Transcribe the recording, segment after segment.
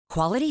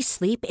Quality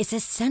sleep is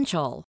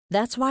essential.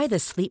 That's why the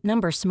Sleep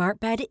Number Smart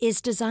Bed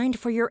is designed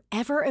for your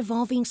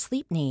ever-evolving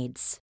sleep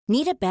needs.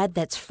 Need a bed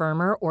that's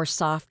firmer or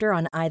softer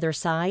on either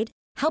side?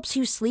 Helps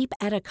you sleep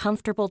at a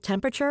comfortable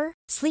temperature?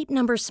 Sleep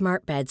Number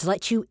Smart Beds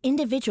let you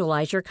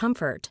individualize your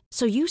comfort,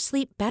 so you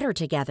sleep better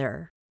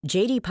together.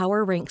 J.D.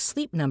 Power ranks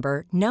Sleep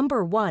Number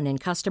number 1 in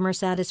customer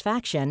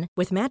satisfaction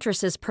with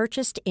mattresses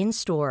purchased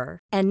in-store.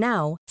 And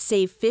now,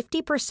 save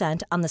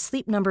 50% on the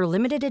Sleep Number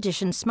Limited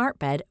Edition Smart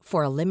Bed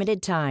for a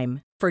limited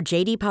time. For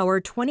J.D. Power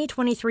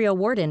 2023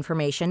 award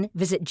information,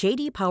 visit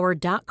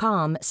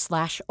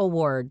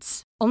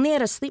jdpower.com/awards. Only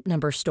at a Sleep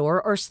Number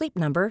store or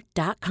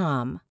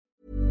sleepnumber.com.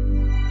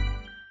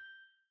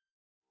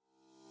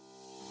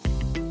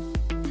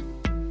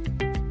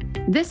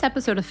 This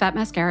episode of Fat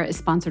Mascara is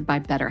sponsored by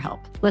BetterHelp.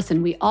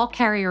 Listen, we all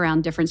carry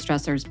around different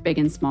stressors, big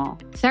and small.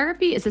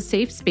 Therapy is a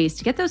safe space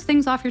to get those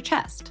things off your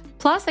chest.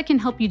 Plus, it can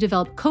help you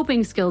develop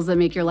coping skills that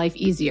make your life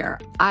easier.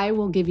 I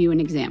will give you an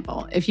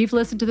example. If you've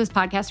listened to this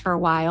podcast for a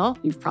while,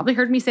 you've probably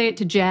heard me say it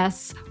to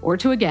Jess or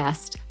to a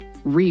guest.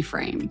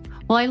 Reframe.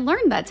 Well, I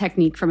learned that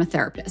technique from a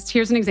therapist.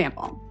 Here's an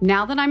example.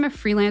 Now that I'm a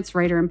freelance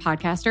writer and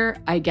podcaster,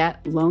 I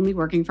get lonely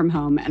working from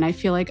home, and I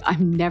feel like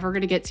I'm never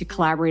going to get to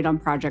collaborate on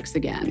projects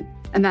again.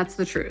 And that's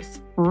the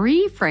truth.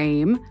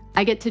 Reframe,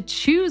 I get to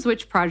choose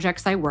which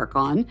projects I work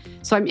on,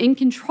 so I'm in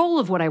control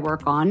of what I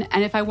work on,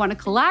 and if I want to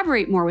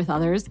collaborate more with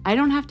others, I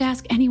don't have to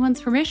ask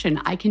anyone's permission.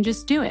 I can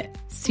just do it.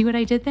 See what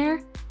I did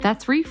there?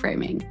 That's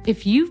reframing.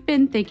 If you've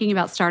been thinking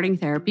about starting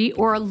therapy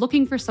or are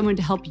looking for someone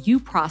to help you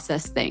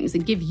process things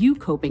and give you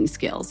coping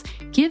skills,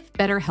 give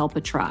BetterHelp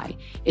a try.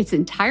 It's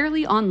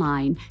entirely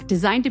online,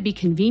 designed to be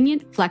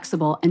convenient,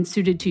 flexible, and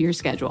suited to your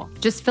schedule.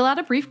 Just fill out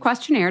a brief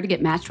questionnaire to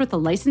get matched with a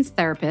licensed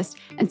therapist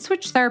and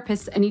switch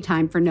therapists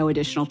anytime for no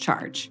additional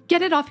charge.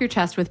 Get it off your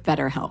chest with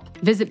BetterHelp.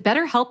 Visit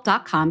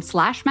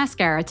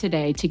betterhelp.com/mascara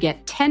today to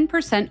get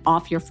 10%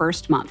 off your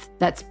first month.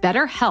 That's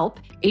BetterHelp,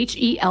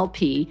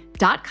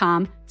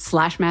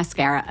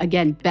 HELP.com/mascara.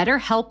 Again,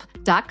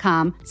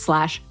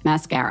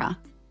 betterhelp.com/mascara.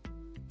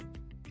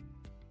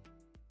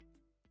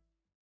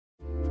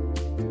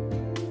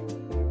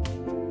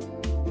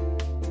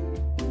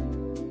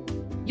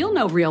 You'll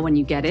know real when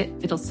you get it.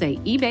 It'll say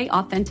eBay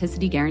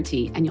Authenticity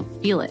Guarantee, and you'll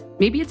feel it.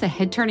 Maybe it's a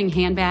head-turning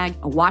handbag,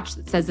 a watch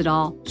that says it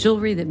all,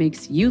 jewelry that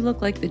makes you look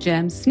like the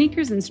gem,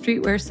 sneakers and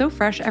streetwear so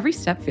fresh every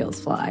step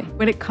feels fly.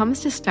 When it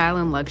comes to style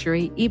and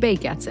luxury, eBay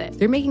gets it.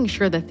 They're making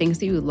sure the things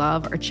that you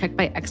love are checked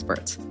by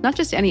experts. Not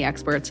just any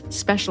experts,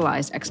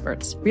 specialized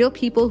experts. Real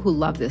people who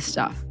love this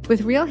stuff.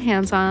 With real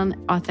hands-on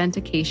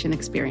authentication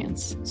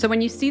experience. So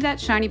when you see that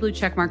shiny blue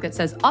checkmark that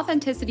says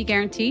Authenticity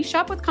Guarantee,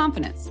 shop with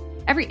confidence.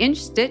 Every inch,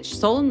 stitch,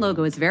 sole, and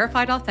logo is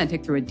verified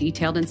authentic through a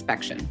detailed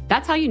inspection.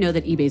 That's how you know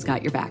that eBay's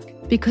got your back.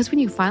 Because when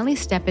you finally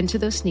step into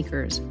those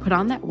sneakers, put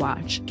on that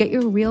watch, get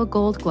your real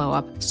gold glow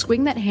up,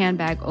 swing that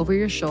handbag over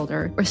your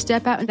shoulder, or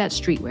step out in that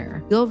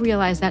streetwear, you'll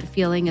realize that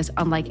feeling is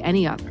unlike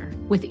any other.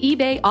 With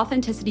eBay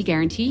Authenticity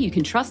Guarantee, you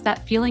can trust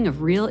that feeling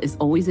of real is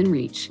always in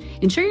reach.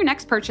 Ensure your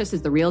next purchase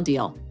is the real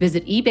deal.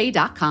 Visit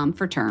ebay.com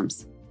for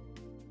terms.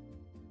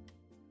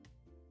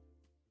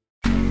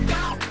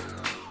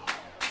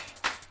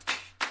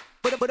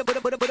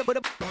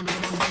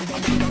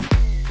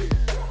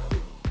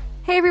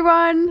 Hey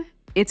everyone,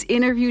 it's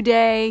interview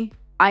day.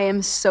 I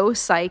am so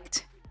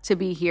psyched to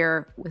be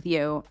here with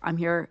you. I'm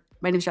here.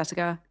 My name's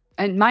Jessica.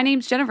 And my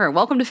name's Jennifer.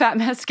 Welcome to Fat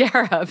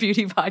Mascara, a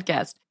beauty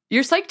podcast.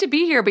 You're psyched to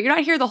be here, but you're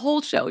not here the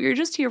whole show. You're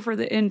just here for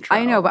the intro.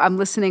 I know, but I'm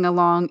listening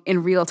along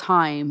in real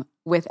time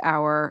with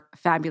our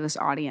fabulous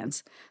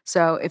audience.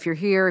 So if you're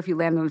here, if you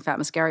landed on Fat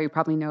Mascara, you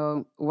probably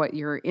know what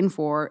you're in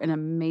for. An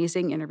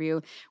amazing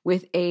interview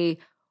with a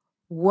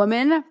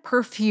woman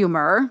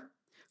perfumer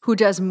who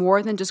does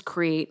more than just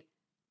create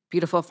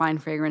beautiful, fine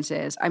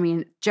fragrances. I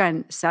mean,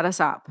 Jen, set us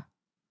up.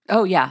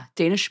 Oh, yeah.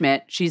 Dana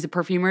Schimtt. She's a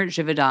perfumer at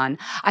Givaudan.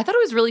 I thought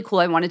it was really cool.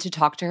 I wanted to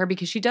talk to her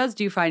because she does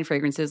do fine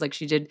fragrances. Like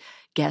she did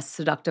Guess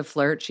Seductive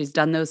Flirt. She's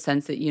done those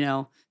scents that,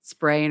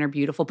 spray and are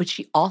beautiful. But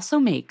she also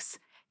makes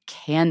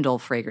candle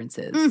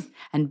fragrances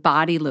and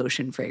body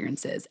lotion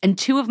fragrances. And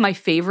two of my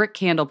favorite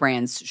candle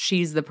brands,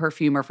 she's the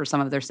perfumer for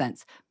some of their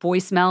scents. Boy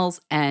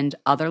Smells and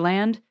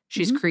Otherland.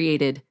 She's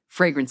created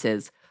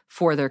fragrances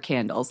for their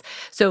candles.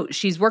 So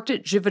she's worked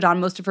at Givaudan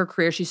most of her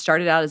career. She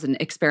started out as an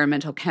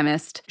experimental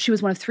chemist. She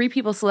was one of 3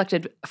 people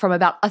selected from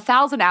about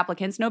 1,000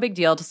 applicants, no big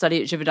deal, to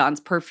study at Givaudan's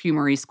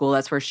perfumery school.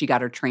 That's where she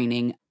got her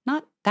training.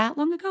 Not that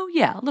long ago?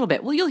 Yeah, a little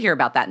bit. Well, you'll hear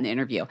about that in the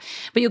interview.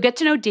 But you'll get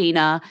to know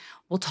Dana.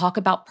 We'll talk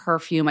about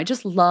perfume. I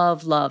just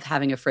love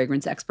having a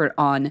fragrance expert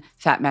on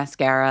Fat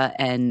Mascara.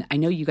 And I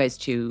know you guys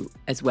too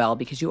as well,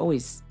 because you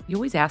always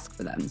ask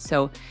for them.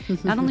 So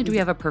not only do we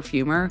have a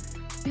perfumer,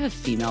 we have a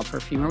female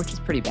perfumer, which is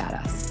pretty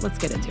badass. Let's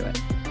get into it.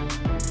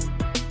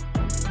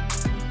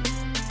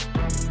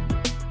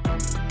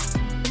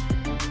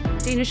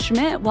 Dana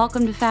Schimtt,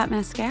 welcome to Fat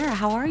Mascara.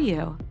 How are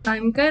you?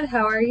 I'm good.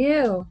 How are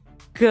you?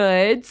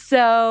 Good.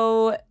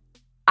 So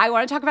I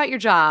want to talk about your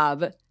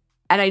job.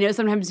 And I know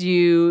sometimes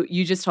you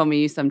just told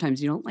me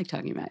sometimes you don't like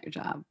talking about your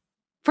job.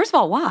 First of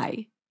all,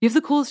 why? You have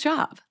the coolest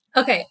job.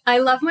 Okay, I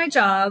love my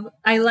job.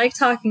 I like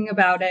talking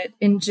about it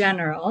in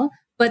general,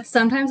 but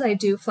sometimes I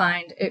do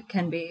find it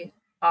can be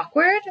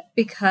awkward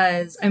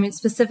because,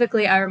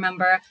 specifically, I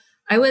remember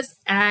I was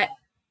at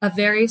a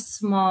very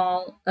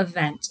small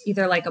event,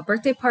 either like a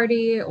birthday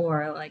party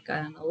or like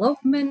an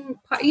elopement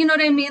party, you know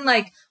what I mean?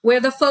 Like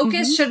where the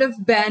focus should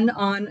have been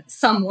on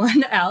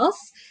someone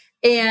else.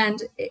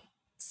 And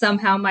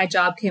somehow my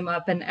job came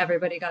up and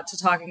everybody got to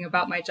talking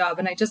about my job.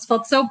 And I just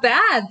felt so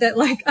bad that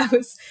like I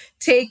was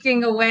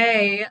taking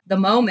away the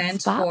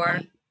moment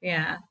Spotlight.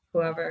 for,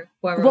 whoever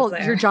was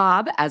there. Your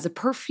job as a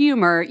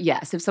perfumer,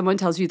 yes. If someone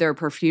tells you they're a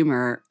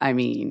perfumer,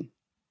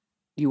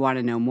 you want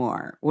to know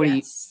more. What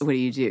do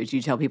you do? Do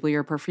you tell people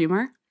you're a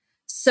perfumer?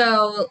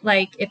 So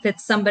like if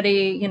it's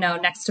somebody,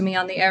 next to me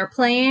on the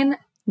airplane,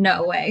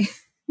 no way.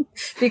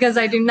 Because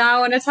I do not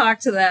want to talk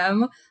to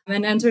them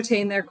and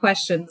entertain their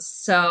questions.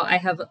 So I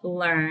have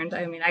learned,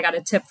 I got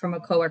a tip from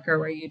a coworker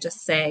where you just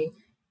say,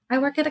 I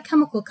work at a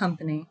chemical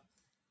company.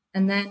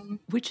 And then...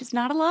 Which is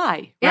not a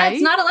lie, Yeah, right?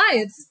 It's not a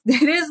lie.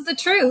 It is the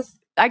truth.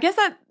 I guess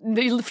that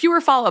the fewer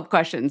follow-up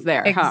questions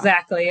there.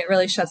 Exactly. It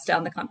really shuts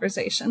down the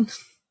conversation.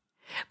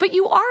 But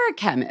you are a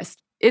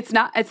chemist. It's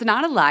not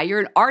a lie. You're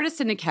an artist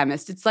and a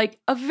chemist. It's like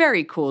a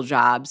very cool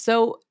job.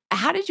 So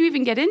how did you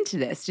even get into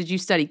this? Did you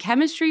study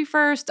chemistry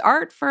first,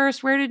 art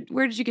first? Where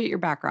did you get your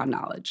background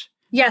knowledge?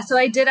 Yeah, so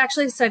I did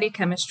actually study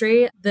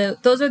chemistry.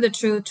 Those are the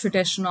true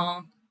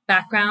traditional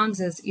backgrounds,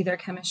 is either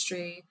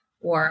chemistry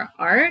or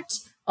art.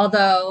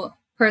 Although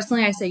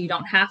personally, I say you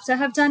don't have to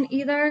have done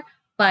either,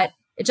 but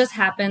it just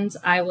happens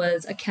I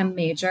was a chem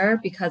major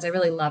because I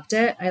really loved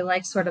it. I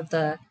like sort of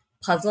the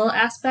puzzle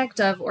aspect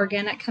of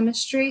organic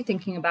chemistry,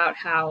 thinking about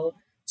how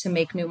to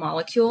make new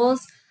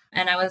molecules.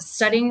 And I was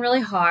studying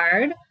really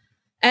hard.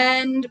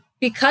 And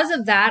because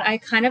of that, I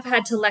kind of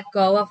had to let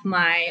go of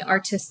my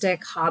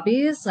artistic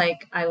hobbies.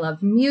 Like I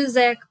love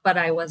music, but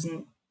I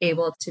wasn't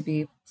able to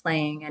be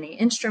playing any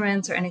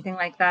instruments or anything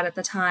like that at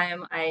the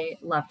time. I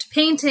loved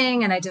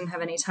painting and I didn't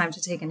have any time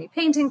to take any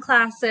painting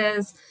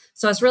classes.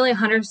 So I was really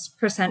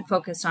 100%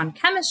 focused on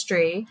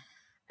chemistry.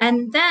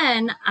 And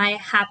then I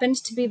happened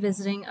to be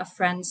visiting a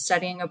friend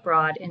studying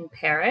abroad in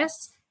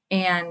Paris.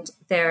 And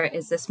there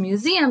is this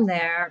museum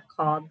there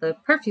called the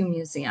Perfume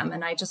Museum.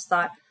 And I just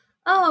thought,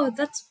 oh,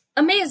 that's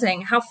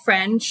amazing. How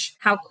French,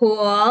 how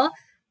cool.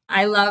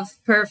 I love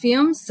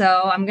perfume,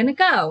 so I'm going to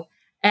go.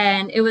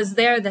 And it was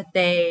there that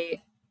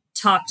they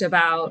talked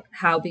about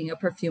how being a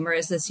perfumer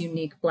is this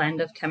unique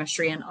blend of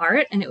chemistry and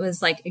art. And it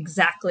was like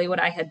exactly what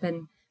I had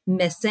been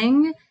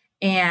missing,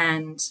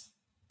 and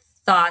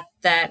thought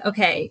that,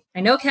 okay,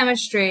 I know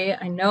chemistry,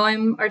 I know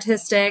I'm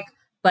artistic,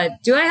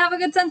 but do I have a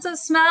good sense of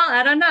smell?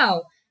 I don't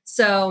know.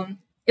 So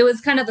it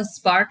was kind of the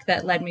spark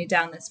that led me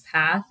down this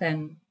path,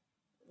 and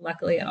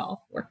luckily it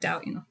all worked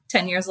out,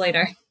 10 years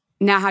later.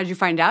 Now, how did you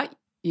find out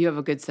you have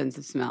a good sense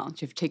of smell?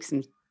 Did you have to take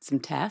some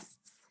tests?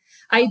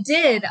 I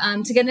did.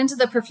 To get into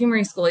the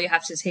perfumery school, you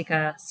have to take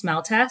a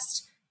smell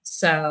test.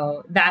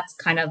 So that's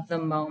kind of the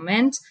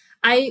moment.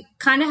 I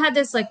kind of had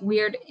this like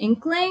weird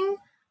inkling.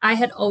 I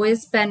had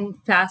always been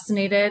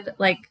fascinated,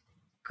 like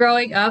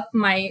growing up,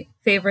 my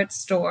favorite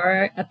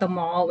store at the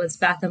mall was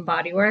Bath and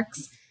Body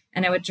Works.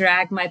 And I would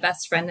drag my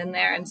best friend in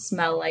there and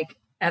smell like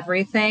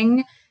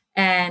everything.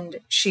 And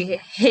she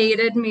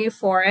hated me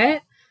for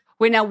it.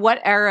 Wait, now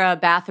what era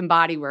Bath and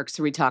Body Works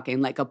are we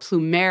talking? Like a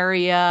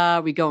Plumeria?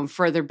 Are we going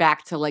further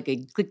back to like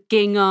a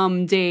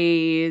Gingham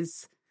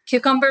days?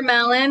 Cucumber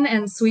melon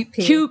and sweet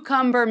pea.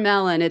 Cucumber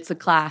melon. It's a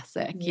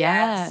classic.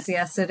 Yes,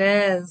 it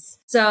is.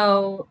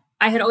 So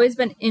I had always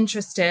been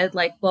interested,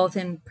 like both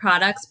in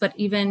products, but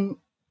even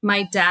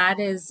my dad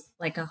is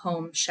like a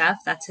home chef.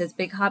 That's his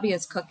big hobby,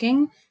 is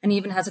cooking. And he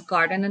even has a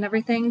garden and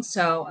everything.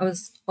 So I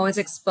was always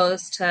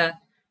exposed to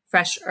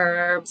fresh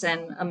herbs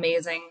and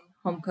amazing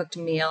home cooked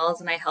meals.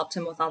 And I helped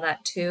him with all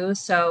that too.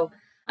 So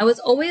I was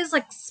always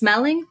like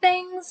smelling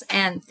things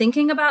and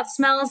thinking about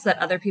smells that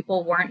other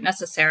people weren't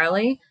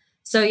necessarily.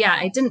 So yeah,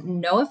 I didn't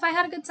know if I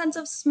had a good sense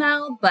of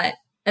smell, but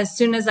as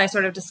soon as I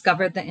sort of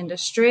discovered the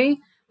industry,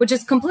 which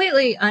is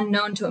completely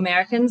unknown to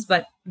Americans,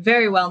 but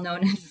very well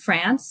known in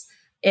France,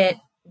 it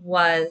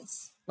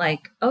was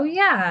like, oh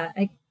yeah,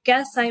 I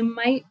guess I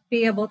might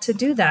be able to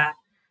do that.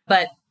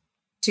 But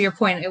to your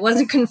point, it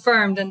wasn't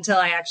confirmed until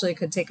I actually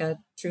could take a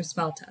true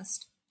smell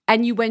test.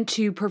 And you went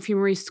to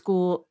perfumery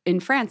school in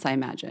France, I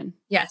imagine.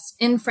 Yes,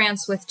 in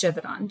France with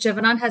Givaudan.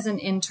 Givaudan has an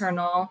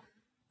internal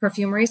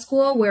perfumery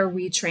school where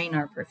we train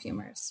our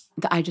perfumers.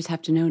 I just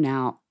have to know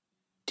now,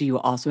 do you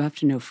also have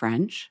to know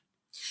French?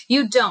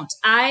 You don't.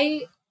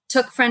 I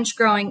took French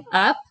growing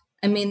up.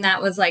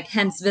 That was like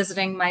hence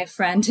visiting my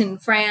friend in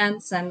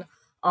France and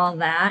all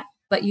that.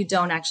 But you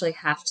don't actually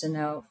have to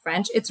know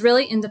French. It's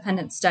really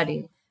independent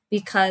study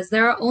because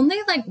there are only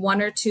like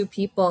one or two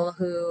people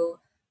who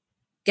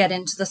get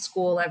into the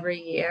school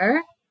every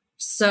year.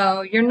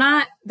 So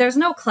there's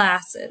no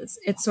classes.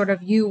 It's sort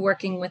of you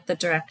working with the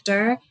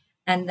director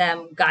and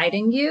them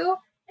guiding you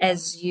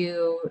as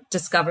you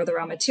discover the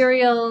raw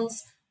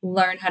materials,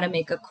 learn how to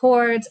make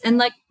accords. And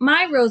like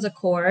my rose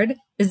accord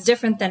is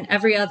different than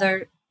every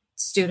other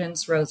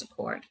student's rose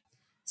accord.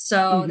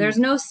 So there's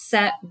no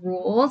set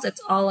rules.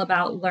 It's all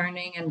about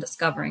learning and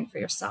discovering for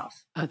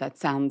yourself. Oh, that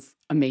sounds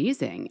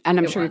amazing. And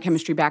I'm sure your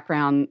chemistry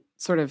background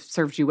sort of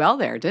served you well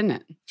there, didn't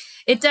it?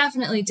 It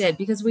definitely did,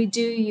 because we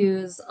do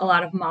use a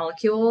lot of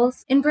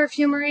molecules in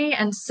perfumery.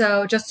 And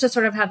so just to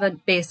sort of have a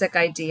basic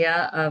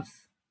idea of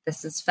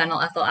this is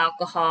phenylethyl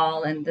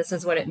alcohol and this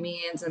is what it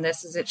means and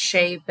this is its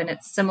shape and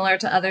it's similar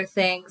to other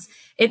things.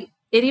 It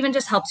even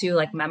just helps you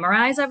like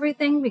memorize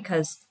everything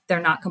because they're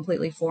not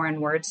completely foreign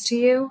words to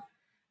you.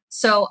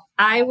 So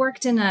I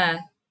worked in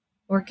a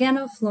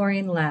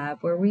organofluorine lab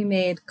where we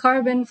made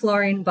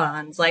carbon-fluorine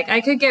bonds. Like I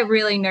could get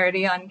really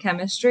nerdy on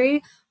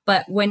chemistry,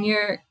 but when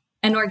you're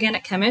an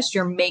organic chemist,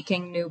 you're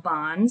making new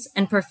bonds,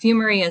 and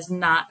perfumery is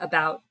not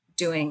about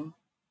doing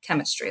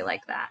chemistry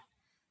like that.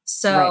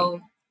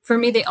 So for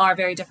me, they are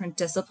very different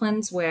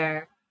disciplines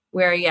where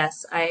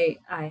yes, I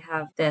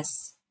have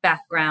this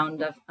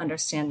background of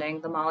understanding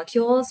the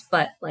molecules,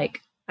 but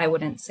like I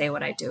wouldn't say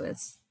what I do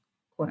is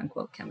quote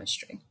unquote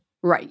chemistry.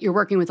 Right. You're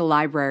working with a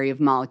library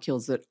of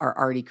molecules that are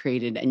already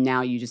created, and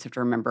now you just have to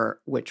remember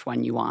which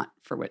one you want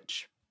for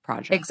which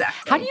project.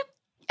 Exactly.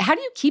 How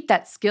do you keep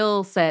that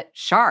skill set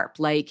sharp?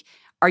 Like,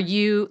 are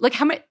you like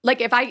how many?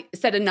 Like, if I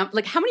said a number,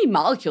 like how many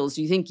molecules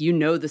do you think you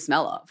know the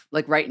smell of?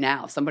 Like right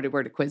now, if somebody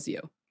were to quiz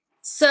you.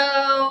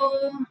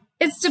 So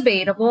it's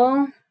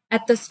debatable.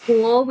 At the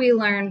school, we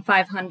learn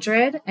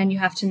 500, and you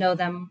have to know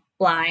them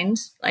blind.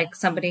 Like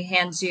somebody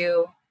hands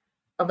you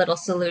a little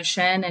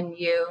solution and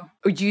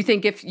Do you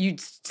think if you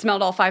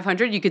smelled all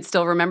 500, you could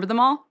still remember them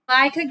all?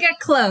 I could get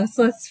close.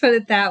 Let's put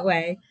it that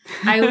way.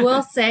 I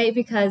will say,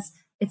 because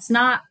it's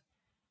not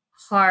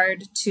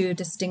hard to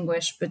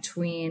distinguish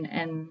between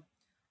an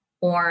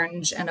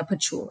orange and a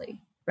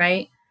patchouli,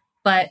 right?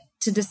 But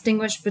to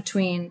distinguish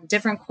between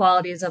different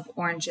qualities of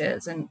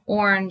oranges, an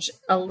orange,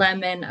 a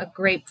lemon, a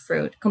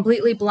grapefruit,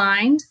 completely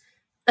blind,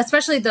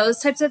 especially those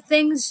types of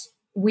things,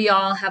 we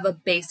all have a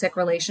basic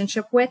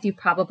relationship with. You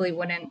probably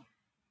wouldn't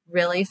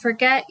really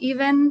forget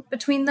even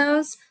between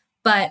those.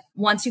 But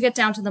once you get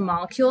down to the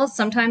molecules,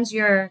 sometimes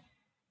you're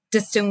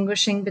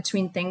distinguishing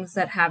between things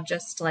that have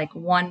just like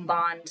one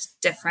bond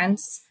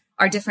difference,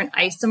 are different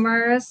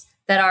isomers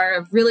that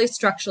are really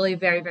structurally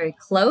very, very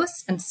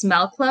close and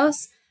smell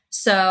close.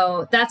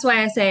 So that's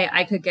why I say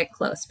I could get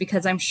close,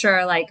 because I'm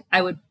sure like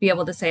I would be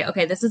able to say,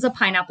 okay, this is a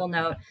pineapple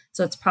note,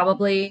 so it's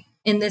probably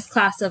in this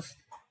class of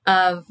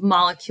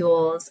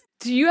molecules.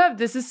 Do you have,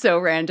 this is so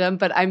random,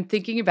 but I'm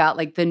thinking about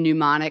like the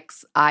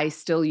mnemonics I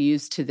still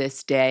use to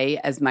this day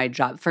as my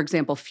job. For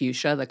example,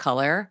 fuchsia, the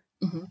color,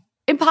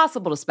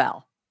 impossible to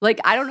spell. Like,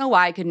 I don't know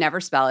why I could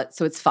never spell it,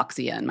 so it's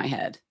fuchsia in my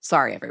head.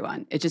 Sorry,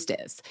 everyone. It just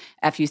is.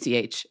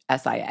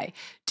 Fuchsia.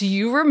 Do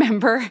you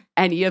remember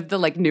any of the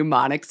like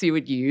mnemonics you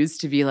would use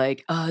to be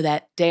like, oh,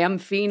 that damn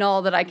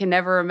phenol that I can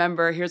never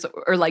remember?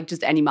 Or like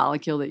just any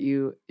molecule that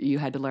you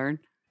had to learn?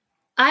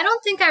 I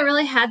don't think I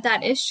really had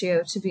that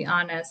issue, to be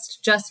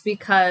honest, just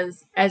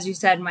because, as you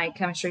said, my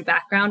chemistry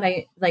background,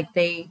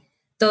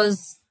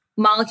 those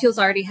molecules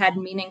already had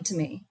meaning to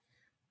me.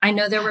 I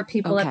know there were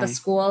people at the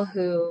school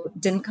who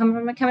didn't come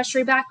from a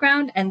chemistry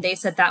background, and they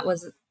said that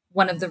was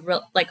one of the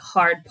real like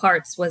hard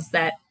parts, was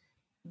that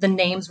the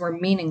names were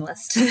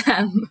meaningless to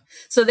them.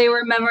 So they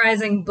were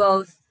memorizing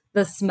both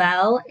the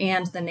smell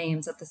and the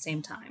names at the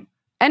same time.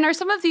 And are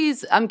some of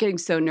these, I'm getting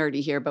so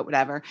nerdy here, but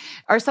whatever,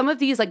 are some of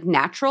these like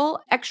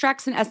natural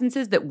extracts and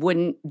essences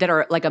that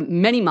are like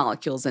many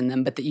molecules in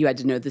them, but that you had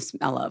to know the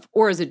smell of?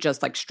 Or is it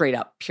just like straight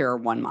up pure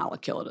one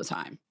molecule at a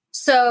time?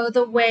 So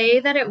the way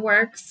that it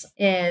works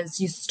is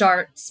you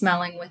start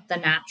smelling with the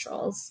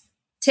naturals.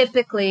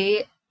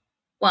 Typically,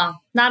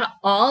 well, not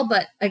all,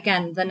 but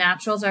again, the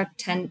naturals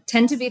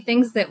tend to be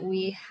things that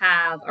we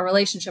have a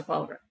relationship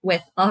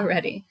with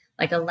already,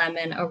 like a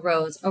lemon, a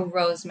rose, a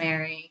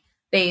rosemary,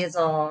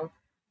 basil,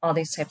 all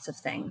these types of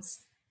things.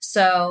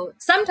 So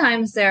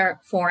sometimes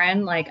they're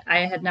foreign. Like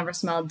I had never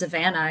smelled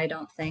Davana, I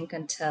don't think,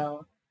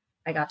 until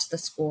I got to the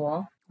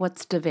school.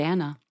 What's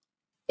Davana?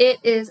 It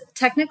is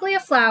technically a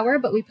flower,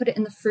 but we put it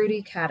in the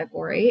fruity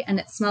category, and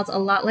it smells a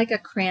lot like a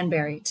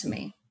cranberry to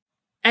me.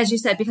 As you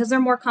said, because they're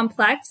more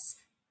complex,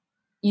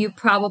 you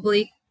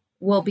probably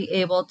will be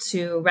able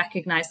to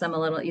recognize them a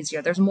little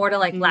easier. There's more to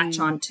like latch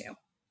on to.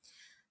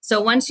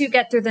 So once you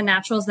get through the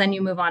naturals, then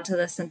you move on to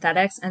the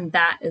synthetics, and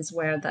that is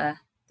where the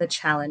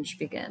challenge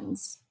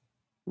begins.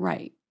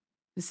 Right.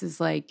 This is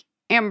like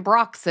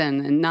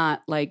ambroxan and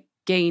not like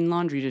Gain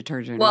laundry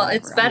detergent. Well,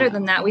 it's better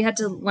than that. We had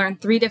to learn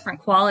 3 different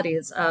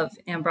qualities of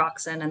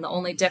ambroxan, and the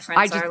only difference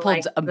I just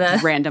pulled a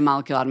random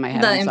molecule out of my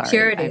head. The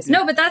impurities.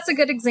 No, but that's a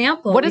good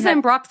example. What does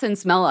ambroxan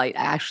smell like?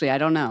 Actually, I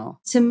don't know.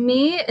 To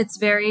me, it's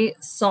very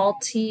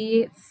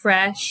salty,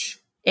 fresh,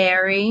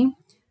 airy.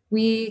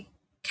 We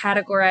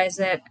categorize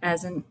it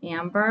as an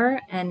amber,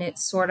 and it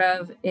sort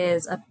of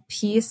is a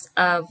piece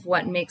of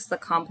what makes the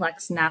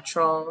complex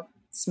natural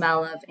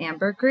smell of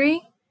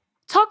ambergris.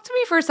 Talk to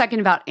me for a second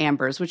about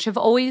ambers, which have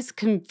always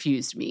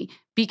confused me,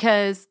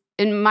 because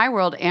in my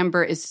world,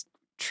 amber is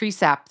tree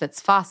sap that's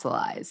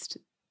fossilized.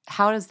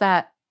 How does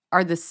that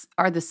are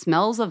the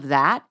smells of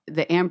that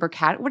the amber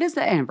what is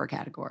the amber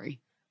category?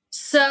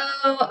 So,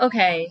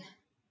 okay.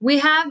 We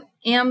have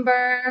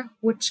amber,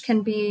 which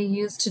can be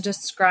used to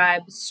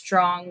describe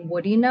strong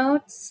woody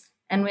notes.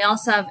 And we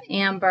also have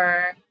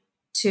amber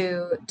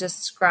to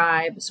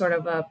describe sort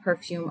of a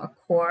perfume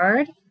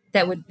accord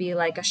that would be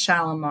like a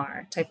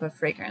Shalimar type of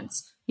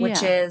fragrance,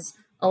 which is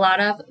a lot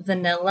of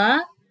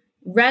vanilla,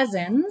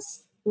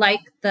 resins,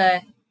 like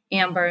the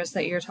ambers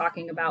that you're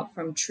talking about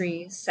from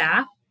tree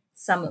sap.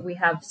 We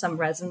have some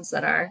resins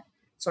that are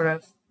sort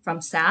of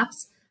from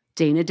saps.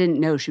 Dana didn't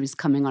know she was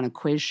coming on a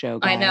quiz show,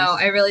 guys. I know.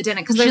 I really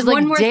didn't. Because there's She's like,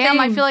 one more damn, thing.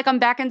 I feel like I'm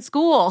back in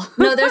school.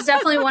 No, there's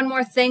definitely one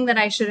more thing that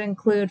I should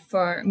include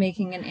for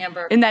making an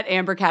amber. In that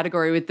amber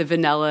category with the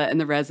vanilla and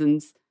the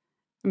resins,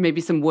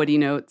 maybe some woody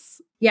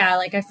notes. Yeah,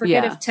 like I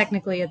forget if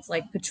technically it's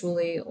like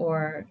patchouli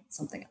or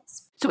something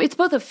else. So it's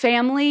both a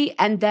family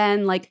and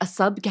then like a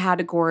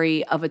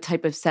subcategory of a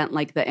type of scent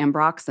like the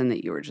ambroxan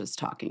that you were just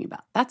talking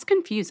about. That's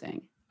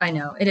confusing. I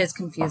know. It is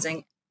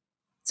confusing.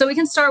 So we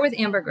can start with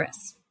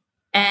ambergris.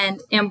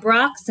 And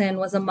ambroxan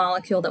was a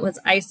molecule that was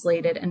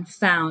isolated and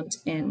found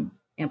in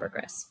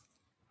ambergris.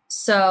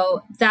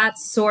 So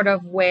that's sort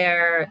of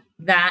where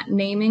that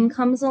naming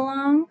comes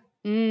along.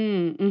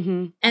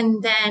 Mm-hmm.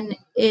 And then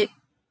it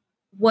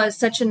was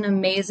such an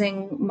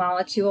amazing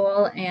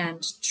molecule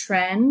and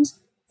trend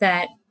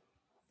that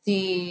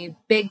the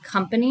big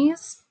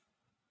companies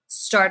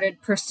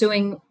started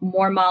pursuing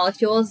more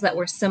molecules that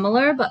were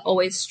similar, but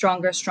always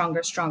stronger,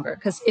 stronger, stronger.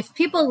 Because if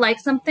people like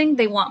something,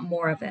 they want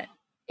more of it.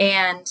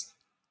 And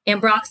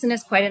ambroxan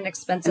is quite an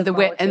expensive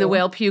molecule. And the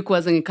whale puke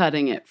wasn't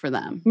cutting it for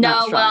them.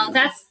 No, well,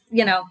 that's,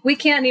 we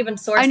can't even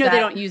source that. I know they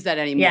don't use that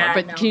anymore,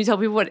 but no. Can you tell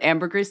people what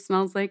ambergris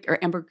smells like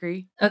or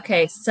ambergris?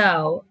 Okay,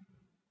 so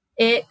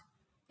it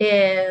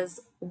is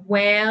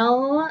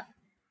whale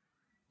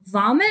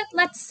vomit,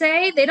 let's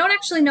say. They don't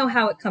actually know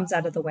how it comes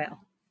out of the whale,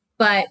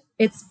 but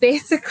it's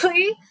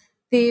basically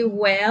the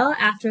whale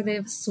after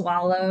they've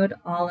swallowed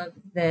all of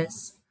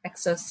this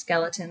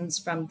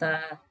exoskeletons from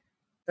the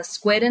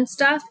squid and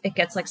stuff. It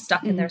gets like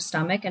stuck in their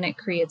stomach and it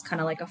creates kind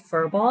of like a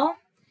fur ball.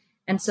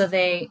 And so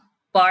they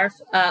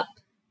barf up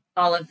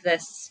all of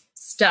this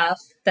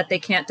stuff that they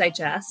can't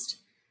digest.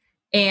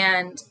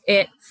 And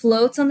it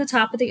floats on the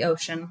top of the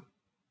ocean.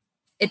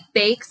 It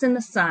bakes in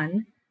the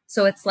sun.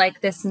 So it's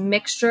like this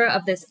mixture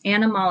of this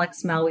animalic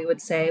smell, we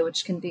would say,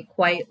 which can be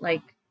quite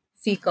like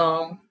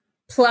fecal,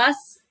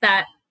 plus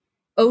that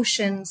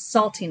ocean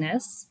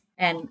saltiness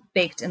and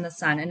baked in the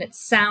sun. And it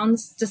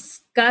sounds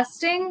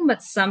disgusting,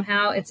 but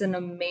somehow it's an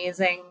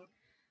amazing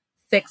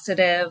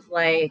fixative.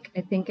 Like,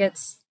 I think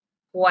it's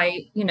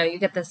quite, you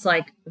get this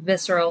like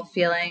visceral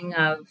feeling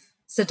of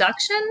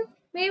seduction,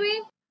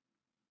 maybe.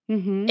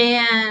 Mm-hmm.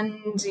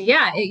 And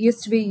yeah, it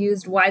used to be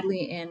used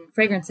widely in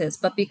fragrances,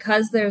 but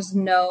because there's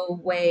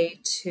no way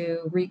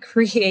to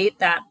recreate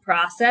that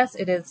process,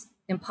 it is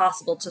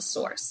impossible to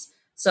source.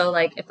 So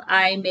like if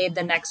I made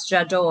the next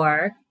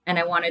J'adore and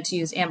I wanted to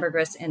use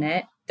ambergris in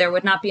it, there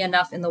would not be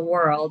enough in the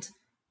world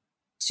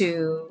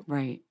to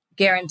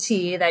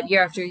guarantee that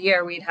year after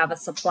year we'd have a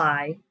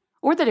supply.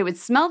 Or that it would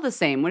smell the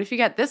same. What if you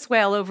got this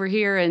whale over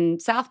here in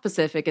South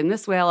Pacific and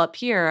this whale up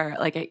here,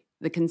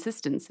 the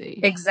consistency?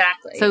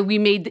 Exactly.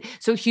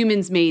 So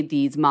humans made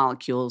these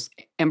molecules.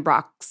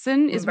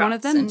 Ambroxan is one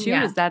of them too.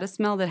 Yeah. Is that a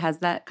smell that has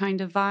that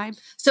kind of vibe?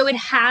 So it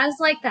has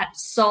like that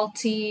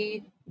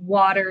salty,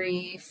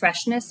 watery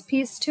freshness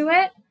piece to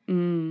it.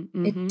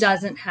 Mm-hmm. It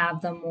doesn't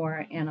have the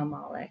more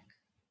animalic.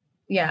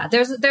 Yeah,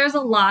 there's a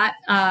lot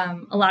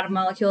of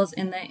molecules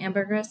in the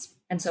ambergris,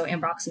 and so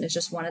ambroxan is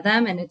just one of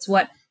them, and it's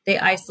what they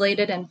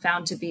isolated and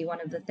found to be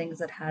one of the things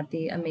that had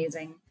the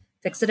amazing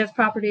fixative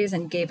properties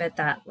and gave it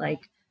that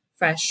like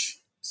fresh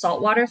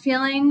saltwater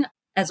feeling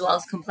as well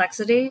as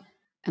complexity.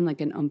 And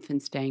like an oomph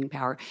and staying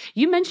power.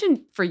 You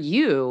mentioned for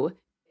you,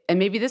 and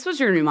maybe this was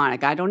your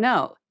mnemonic, I don't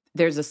know,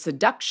 there's a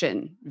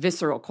seduction,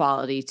 visceral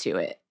quality to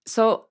it.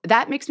 So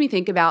that makes me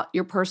think about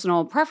your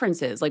personal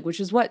preferences, like which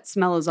is what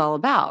smell is all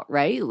about,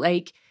 right?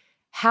 Like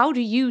how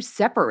do you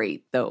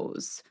separate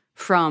those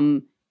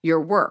from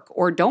your work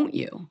or don't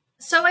you?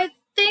 So I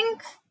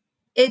think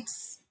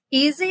it's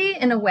easy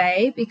in a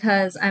way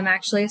because I'm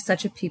actually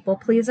such a people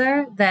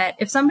pleaser that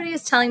if somebody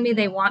is telling me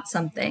they want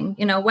something,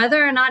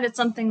 whether or not it's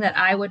something that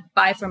I would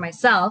buy for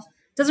myself,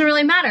 doesn't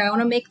really matter. I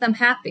want to make them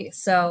happy.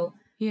 So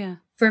yeah,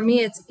 for me,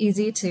 it's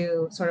easy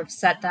to sort of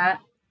set that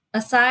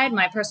aside,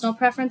 my personal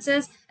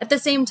preferences. At the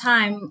same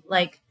time,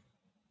 like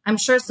I'm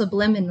sure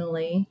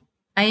subliminally,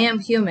 I am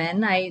human.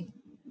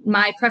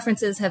 My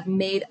preferences have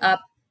made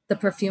up the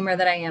perfumer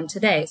that I am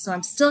today. So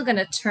I'm still going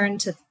to turn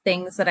to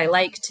things that I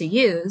like to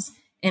use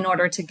in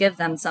order to give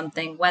them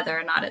something, whether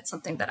or not it's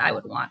something that I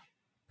would want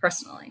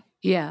personally.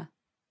 Yeah.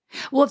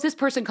 Well, if this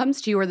person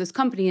comes to you or this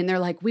company and they're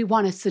like, we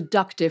want a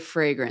seductive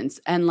fragrance,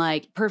 and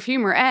like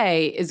perfumer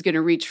A is going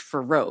to reach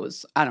for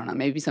rose. I don't know,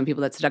 maybe some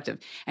people that's seductive.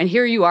 And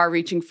here you are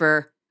reaching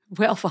for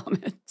whale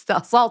vomit,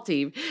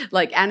 salty,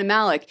 like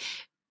animalic.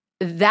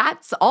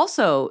 That's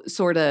also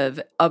sort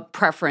of a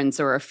preference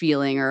or a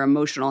feeling or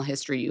emotional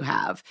history you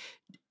have.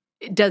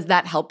 Does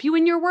that help you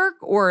in your work,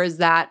 or is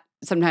that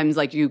sometimes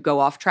like you go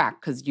off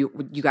track because you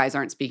guys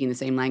aren't speaking the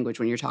same language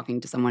when you're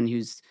talking to someone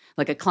who's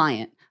like a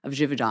client of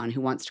Givaudan who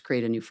wants to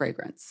create a new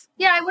fragrance?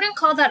 Yeah, I wouldn't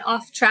call that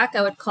off track.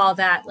 I would call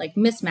that like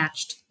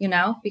mismatched,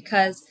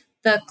 because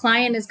the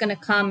client is going to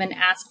come and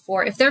ask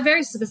for, if they're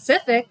very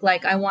specific,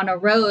 like I want a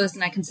rose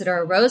and I consider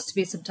a rose to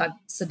be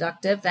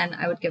seductive, then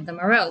I would give them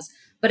a rose.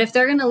 But if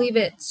they're going to leave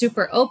it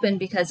super open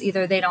because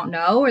either they don't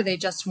know or they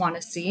just want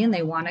to see and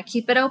they want to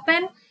keep it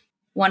open,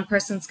 one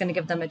person's going to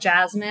give them a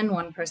jasmine,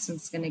 one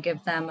person's going to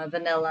give them a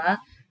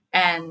vanilla,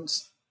 and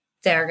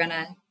they're going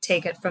to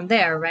take it from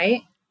there,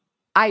 right?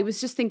 I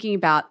was just thinking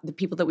about the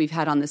people that we've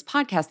had on this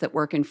podcast that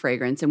work in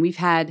fragrance, and we've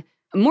had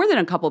more than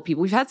a couple of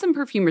people. We've had some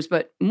perfumers,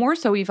 but more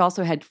so we've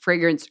also had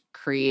fragrance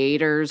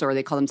creators, or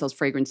they call themselves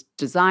fragrance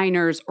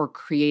designers or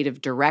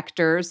creative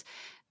directors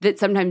that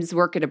sometimes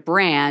work at a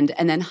brand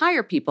and then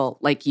hire people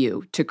like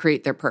you to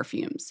create their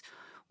perfumes.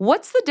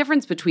 What's the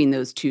difference between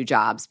those two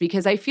jobs?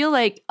 Because I feel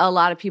like a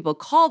lot of people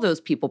call those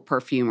people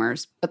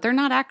perfumers, but they're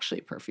not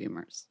actually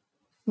perfumers.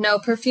 No,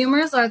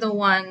 perfumers are the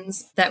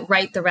ones that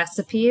write the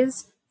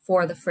recipes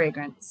for the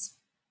fragrance.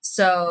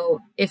 So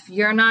if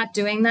you're not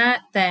doing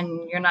that,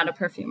 then you're not a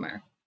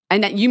perfumer.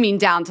 And that you mean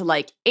down to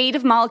like 8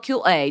 of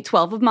molecule A,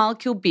 12 of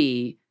molecule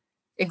B.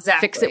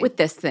 Exactly. Fix it with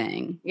this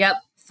thing. Yep.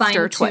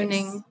 Fine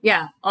tuning. Twice.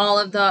 Yeah. All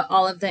of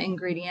the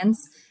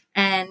ingredients.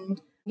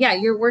 And yeah,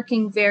 you're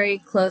working very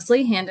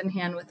closely hand in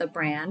hand with a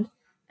brand,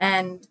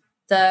 and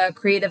the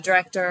creative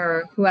director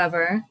or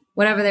whoever,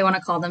 whatever they want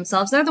to call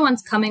themselves, they're the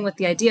ones coming with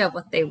the idea of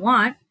what they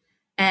want.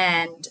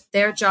 And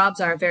their jobs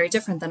are very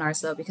different than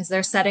ours, though, because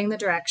they're setting the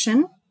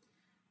direction.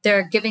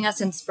 They're giving us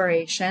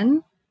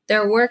inspiration.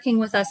 They're working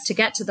with us to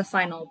get to the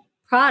final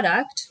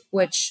product,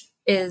 which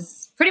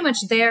is pretty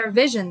much their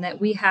vision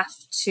that we have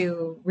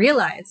to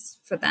realize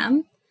for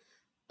them.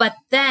 But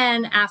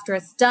then after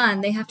it's done,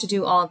 they have to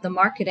do all of the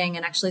marketing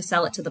and actually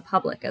sell it to the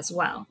public as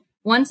well.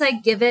 Once I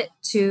give it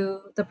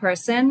to the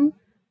person,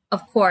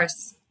 of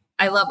course,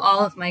 I love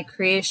all of my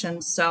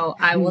creations, so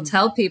I will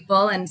tell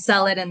people and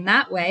sell it in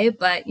that way.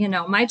 But,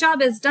 my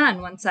job is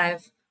done once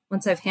I've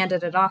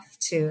handed it off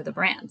to the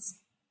brands.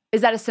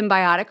 Is that a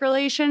symbiotic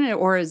relation,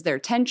 or is there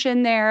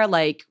tension there?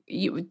 Like,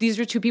 these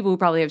are two people who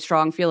probably have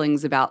strong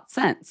feelings about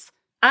scents.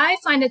 I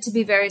find it to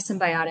be very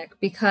symbiotic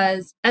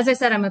because, as I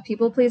said, I'm a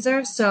people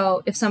pleaser.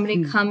 So if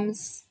somebody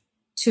comes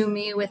to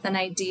me with an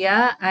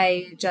idea,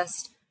 I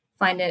just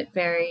find it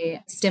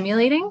very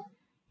stimulating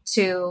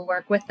to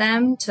work with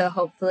them to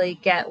hopefully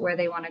get where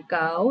they want to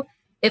go.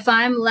 If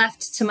I'm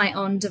left to my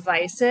own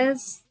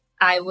devices,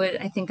 I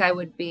think I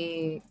would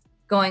be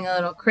going a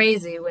little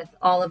crazy with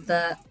all of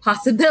the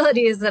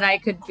possibilities that I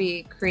could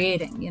be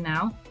creating,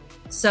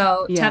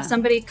 So to have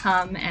somebody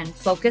come and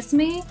focus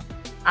me,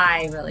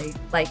 I really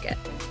like it.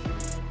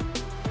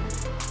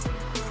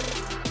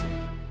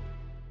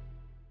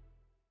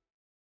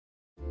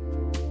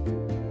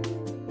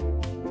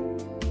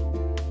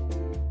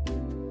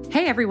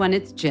 Hey everyone,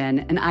 it's Jen,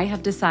 and I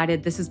have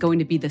decided this is going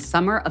to be the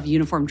summer of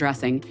uniform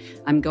dressing.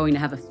 I'm going to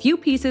have a few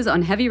pieces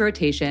on heavy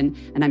rotation,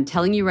 and I'm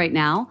telling you right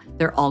now,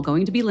 they're all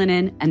going to be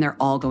linen, and they're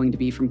all going to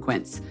be from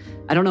Quince.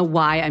 I don't know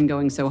why I'm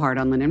going so hard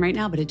on linen right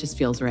now, but it just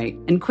feels right.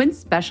 And Quince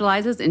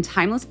specializes in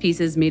timeless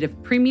pieces made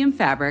of premium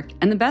fabric,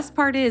 and the best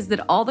part is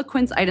that all the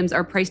Quince items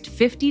are priced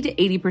 50 to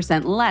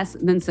 80% less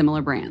than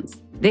similar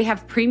brands. They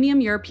have premium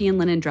European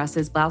linen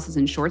dresses, blouses,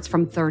 and shorts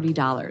from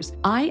 $30.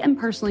 I am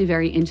personally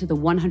very into the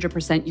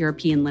 100%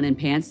 European linen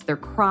pants. They're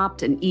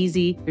cropped and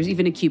easy. There's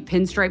even a cute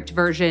pinstriped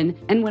version.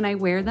 And when I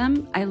wear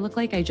them, I look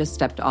like I just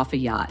stepped off a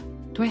yacht.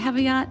 Do I have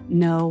a yacht?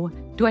 No.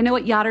 Do I know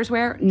what yachters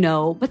wear?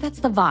 No, but that's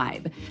the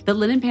vibe. The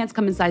linen pants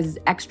come in sizes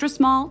extra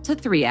small to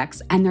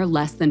 3X, and they're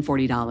less than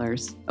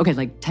 $40. Okay,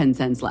 like 10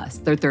 cents less.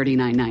 They're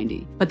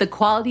 $39.90. But the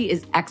quality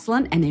is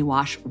excellent, and they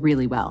wash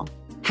really well.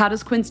 How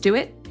does Quince do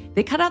it?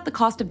 They cut out the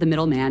cost of the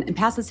middleman and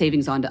pass the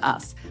savings on to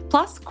us.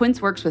 Plus,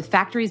 Quince works with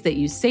factories that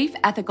use safe,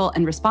 ethical,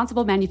 and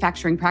responsible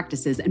manufacturing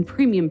practices and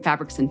premium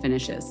fabrics and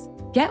finishes.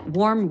 Get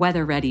warm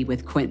weather ready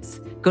with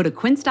Quince. Go to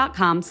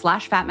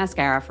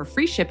quince.com/fatmascara for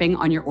free shipping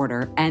on your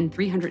order and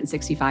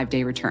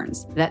 365-day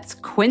returns. That's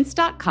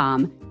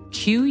quince.com,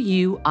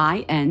 Quince,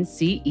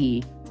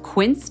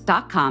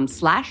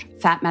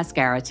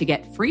 quince.com/fatmascara to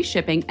get free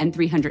shipping and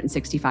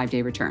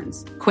 365-day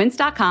returns.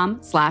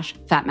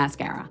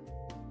 Quince.com/fatmascara.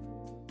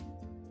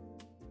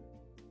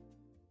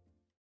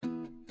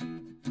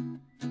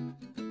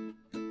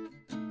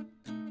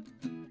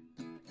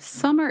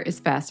 Summer is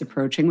fast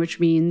approaching,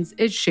 which means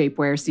it's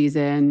shapewear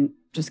season.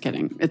 Just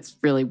kidding. It's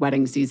really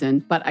wedding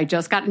season. But I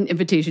just got an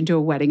invitation to a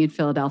wedding in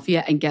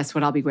Philadelphia, and guess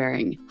what I'll be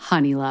wearing?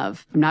 Honey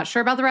Love. I'm not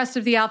sure about the rest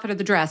of the outfit or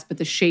the dress, but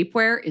the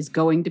shapewear is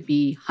going to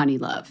be Honey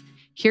Love.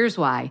 Here's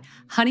why.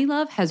 Honey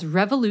Love has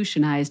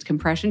revolutionized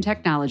compression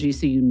technology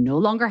so you no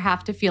longer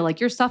have to feel like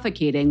you're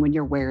suffocating when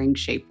you're wearing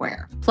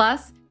shapewear.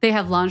 Plus, They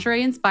have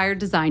lingerie-inspired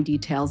design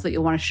details that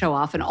you'll want to show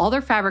off, and all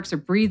their fabrics are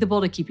breathable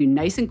to keep you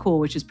nice and cool,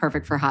 which is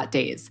perfect for hot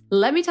days.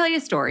 Let me tell you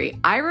a story.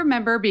 I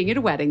remember being at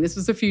a wedding, this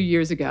was a few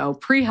years ago,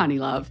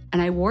 pre-Honeylove,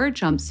 and I wore a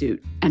jumpsuit,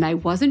 and I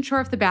wasn't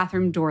sure if the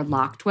bathroom door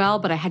locked well,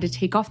 but I had to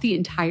take off the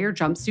entire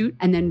jumpsuit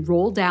and then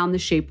roll down the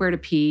shapewear to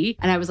pee,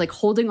 and I was like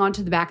holding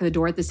onto the back of the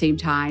door at the same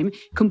time,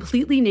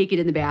 completely naked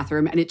in the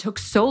bathroom, and it took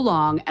so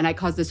long, and I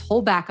caused this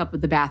whole backup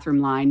of the bathroom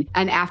line,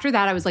 and after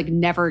that, I was like,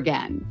 never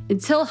again.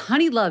 Until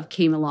Honeylove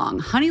came along.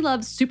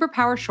 Honeylove's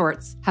Superpower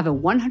shorts have a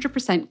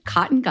 100%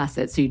 cotton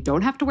gusset, so you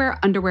don't have to wear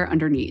underwear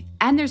underneath.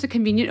 And there's a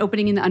convenient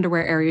opening in the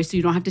underwear area, so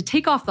you don't have to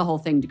take off the whole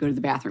thing to go to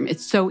the bathroom.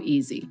 It's so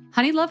easy.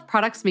 Honeylove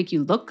products make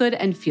you look good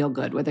and feel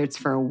good, whether it's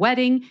for a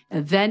wedding,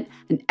 event,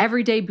 an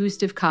everyday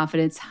boost of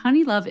confidence.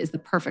 Honeylove is the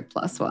perfect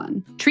plus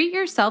one. Treat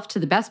yourself to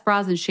the best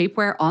bras and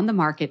shapewear on the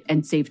market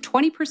and save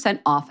 20%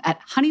 off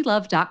at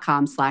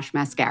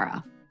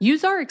honeylove.com/mascara.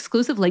 Use our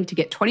exclusive link to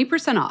get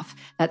 20% off.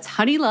 That's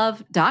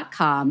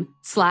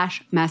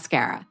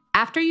honeylove.com/mascara.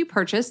 After you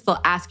purchase,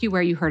 they'll ask you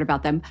where you heard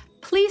about them.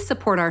 Please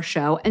support our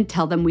show and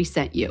tell them we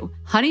sent you.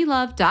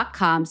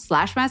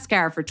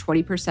 honeylove.com/mascara for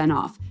 20%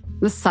 off.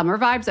 The summer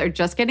vibes are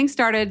just getting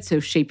started, so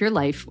shape your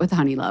life with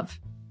Honeylove.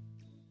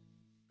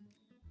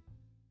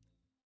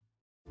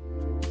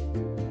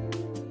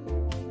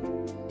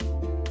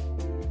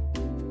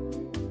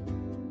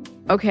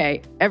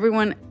 Okay,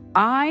 everyone,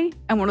 I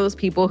am one of those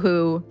people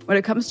who, when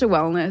it comes to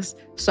wellness,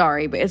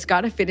 sorry, but it's got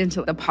to fit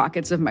into the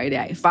pockets of my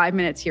day. 5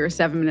 minutes here,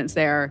 7 minutes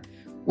there.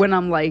 When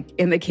I'm like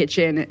in the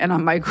kitchen and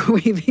I'm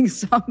microwaving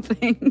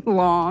something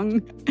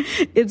long,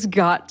 it's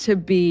got to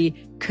be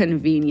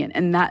convenient.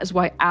 And that is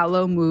why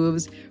Alo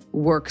Moves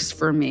works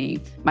for me.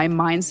 My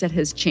mindset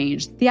has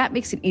changed. The app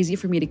makes it easy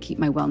for me to keep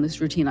my wellness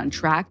routine on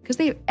track because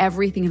they have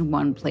everything in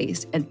one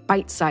place and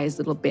bite-sized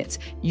little bits: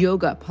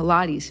 yoga,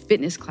 Pilates,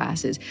 fitness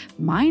classes,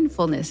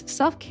 mindfulness,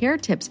 self-care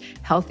tips,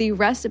 healthy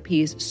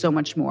recipes, so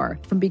much more.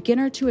 From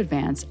beginner to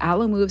advanced,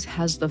 Alo Moves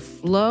has the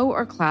flow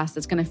or class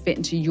that's going to fit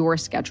into your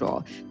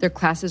schedule. Their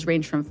classes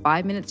range from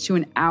 5 minutes to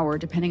an hour,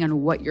 depending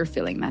on what you're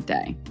feeling that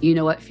day. You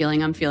know what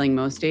feeling I'm feeling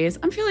most days?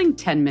 I'm feeling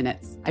 10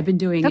 minutes. I've been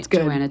doing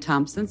Joanna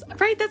Thompson's,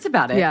 right? That's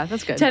about it. Yeah,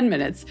 that's good. 10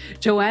 minutes.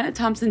 Joanna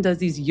Thompson does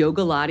these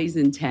yoga lattes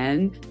in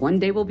 10. One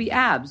day will be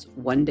abs.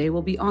 One day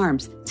will be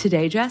arms.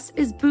 Today, Jess,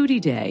 is booty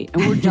day.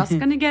 And we're just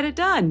going to get it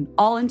done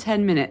all in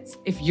 10 minutes.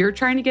 If you're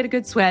trying to get a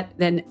good sweat,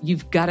 then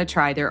you've got to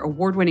try their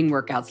award-winning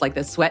workouts like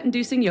the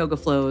sweat-inducing yoga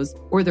flows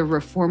or the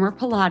Reformer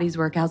Pilates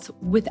workouts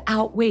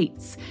without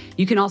weights.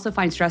 You can also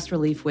find stress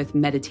relief with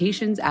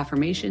meditations,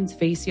 affirmations,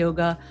 face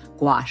yoga,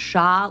 gua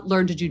sha,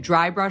 learn to do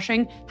dry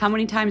brushing. How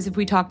many times have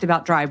we talked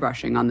about dry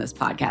brushing on this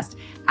podcast?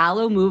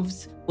 Alo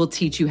Moves will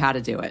teach you how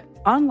to do it.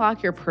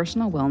 Unlock your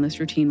personal wellness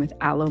routine with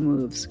Alo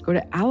Moves. Go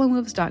to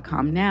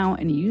alomoves.com now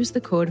and use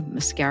the code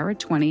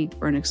MASCARA20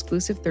 for an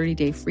exclusive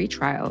 30-day free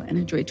trial and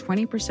enjoy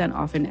 20%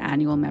 off an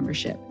annual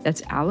membership.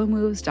 That's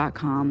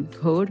alomoves.com,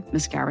 code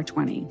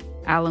MASCARA20.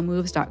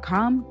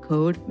 alomoves.com,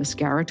 code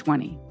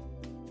MASCARA20.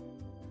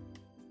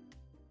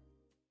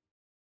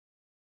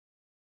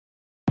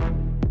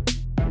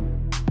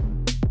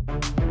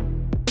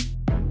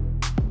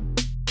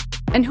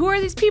 And who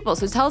are these people?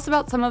 So tell us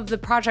about some of the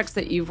projects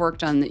that you've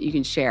worked on that you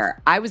can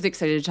share. I was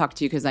excited to talk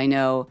to you because I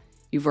know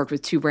you've worked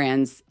with two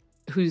brands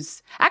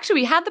who's...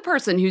 Actually, we had the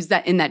person who's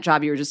in that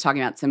job you were just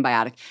talking about,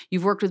 Symbiotic.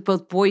 You've worked with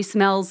both Boy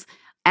Smells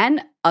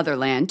and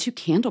Otherland, two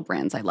candle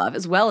brands I love,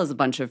 as well as a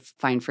bunch of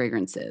fine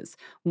fragrances.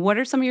 What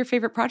are some of your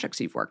favorite projects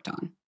you've worked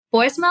on?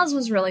 Boy Smells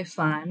was really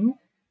fun.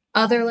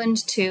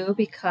 Otherland, too,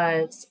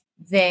 because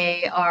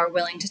they are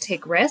willing to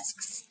take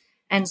risks.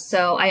 And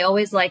so I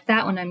always like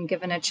that when I'm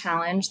given a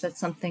challenge that's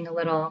something a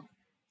little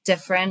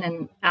different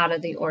and out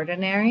of the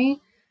ordinary.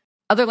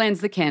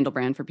 Otherland's the candle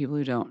brand for people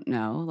who don't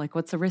know. Like,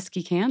 what's a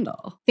risky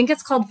candle? I think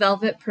it's called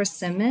Velvet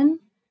Persimmon.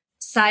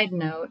 Side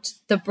note,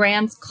 the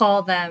brands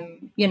call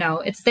them,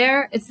 it's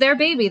their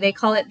baby. They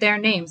call it their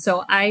name.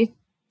 So I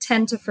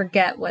tend to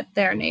forget what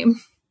their name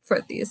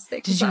for these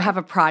things Did you have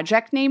a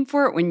project name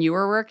for it when you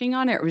were working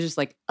on it? Or was it just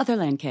like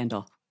Otherland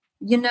candle?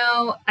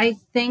 I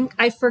think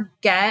I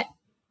forget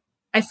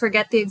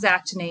the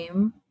exact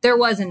name. There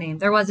was a name.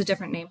 There was a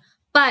different name.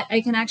 But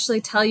I can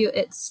actually tell you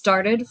it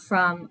started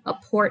from a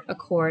port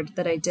accord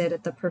that I did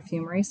at the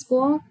perfumery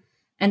school.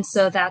 And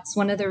so that's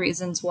one of the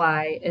reasons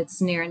why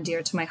it's near and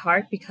dear to my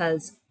heart,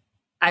 because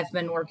I've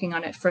been working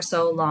on it for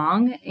so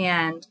long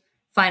and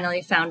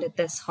finally found it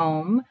this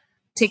home,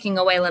 taking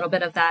away a little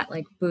bit of that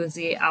like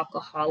boozy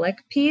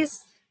alcoholic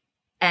piece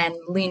and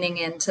leaning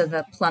into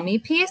the plummy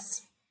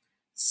piece.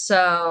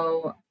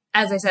 So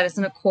as I said, it's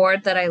an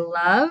accord that I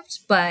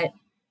loved, but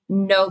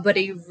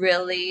nobody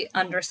really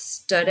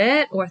understood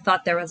it or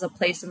thought there was a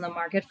place in the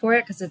market for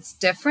it because it's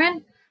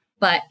different,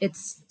 but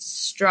it's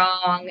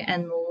strong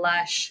and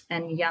lush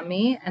and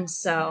yummy. And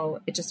so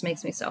it just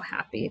makes me so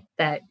happy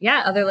that,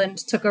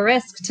 Otherland took a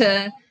risk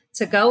to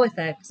go with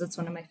it because it's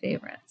one of my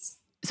favorites.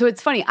 So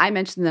it's funny, I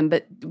mentioned them,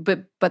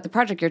 but the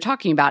project you're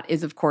talking about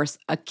is, of course,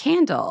 a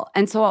candle.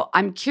 And so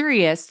I'm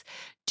curious,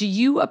 Do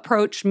you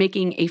approach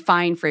making a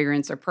fine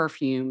fragrance or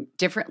perfume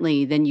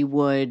differently than you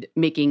would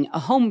making a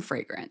home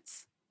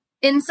fragrance?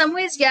 In some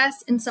ways,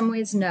 yes. In some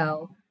ways,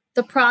 no.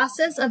 The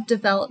process of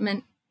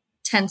development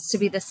tends to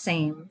be the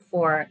same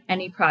for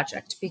any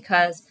project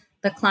because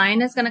the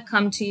client is going to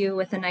come to you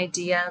with an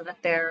idea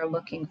that they're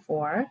looking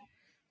for,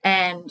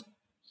 and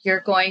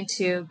you're going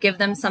to give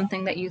them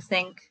something that you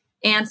think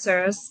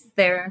answers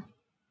their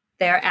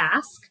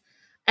ask.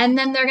 And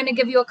then they're going to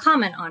give you a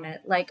comment on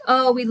it. Like,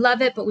 oh, we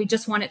love it, but we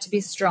just want it to be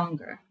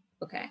stronger.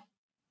 Okay.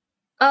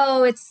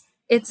 Oh,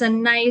 it's a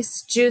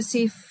nice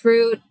juicy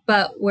fruit,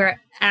 but we're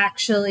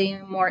actually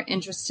more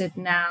interested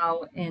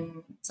now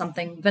in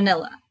something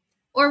vanilla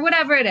or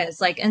whatever it is.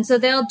 Like, and so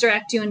they'll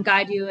direct you and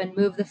guide you and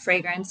move the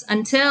fragrance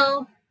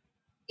until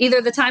either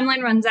the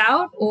timeline runs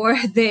out or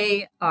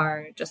they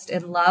are just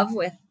in love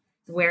with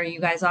where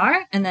you guys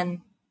are. And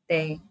then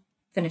they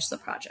finish the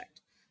project.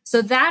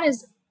 So that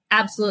is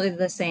absolutely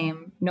the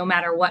same, no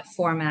matter what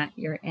format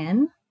you're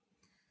in.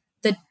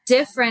 The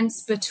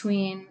difference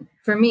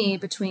for me,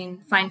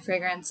 between fine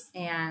fragrance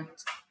and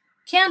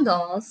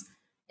candles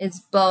is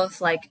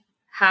both like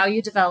how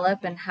you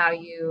develop and how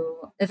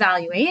you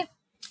evaluate,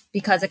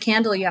 because a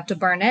candle, you have to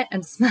burn it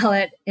and smell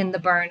it in the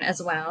burn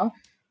as well.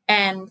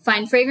 And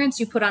fine fragrance,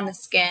 you put on the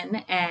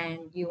skin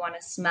and you want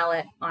to smell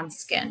it on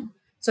skin.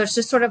 So it's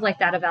just sort of like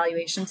that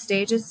evaluation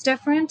stage is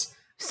different.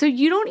 So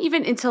you don't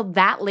even until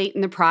that late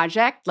in the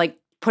project, like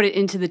put it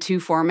into the two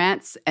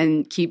formats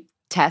and keep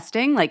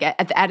testing? Like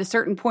at a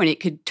certain point,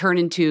 it could turn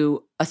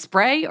into a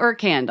spray or a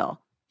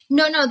candle.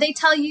 No, they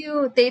tell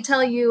you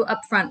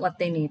upfront what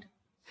they need.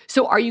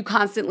 So are you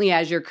constantly,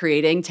 as you're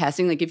creating,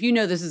 testing? Like if you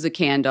know this is a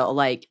candle,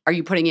 like are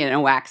you putting it in a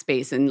wax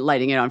base and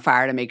lighting it on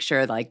fire to make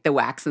sure like the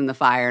wax and the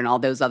fire and all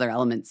those other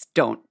elements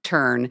don't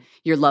turn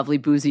your lovely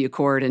boozy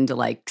accord into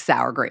like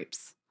sour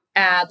grapes?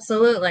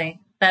 Absolutely.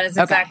 That is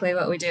exactly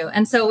what we do.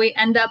 And so we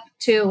end up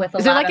too with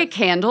Is there like a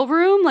candle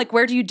room? Like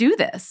where do you do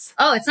this?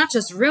 Oh, it's not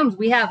just rooms.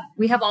 We have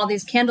all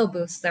these candle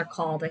booths, they're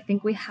called. I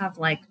think we have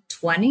like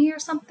 20 or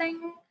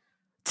something.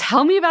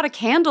 Tell me about a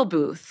candle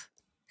booth.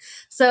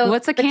 So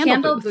what's a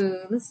candle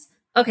booth? Booths.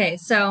 Okay,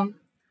 so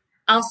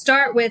I'll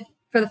start with,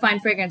 for the fine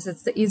fragrance,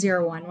 it's the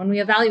easier one. When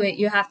we evaluate,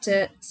 you have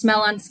to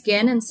smell on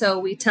skin. And so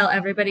we tell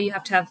everybody you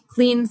have to have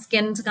clean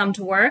skin to come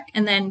to work.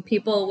 And then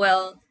people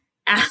will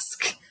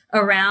ask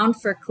around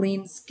for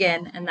clean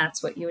skin, and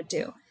that's what you would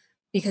do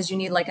because you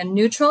need like a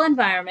neutral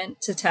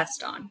environment to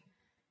test on.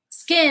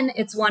 Skin,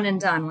 it's one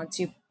and done. Once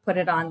you put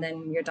it on,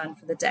 then you're done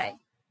for the day.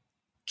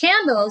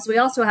 Candles, we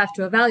also have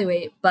to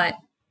evaluate, but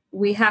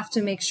we have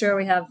to make sure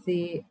we have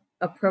the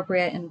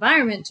appropriate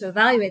environment to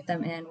evaluate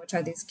them in, which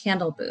are these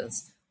candle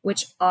booths,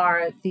 which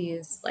are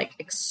these like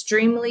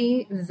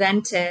extremely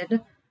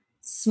vented,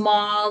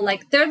 small,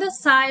 like they're the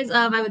size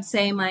of, I would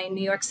say, my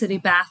New York City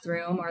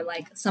bathroom or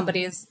like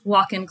somebody's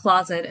walk-in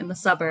closet in the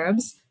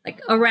suburbs,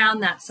 like around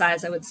that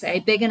size, I would say,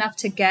 big enough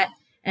to get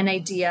an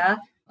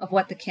idea of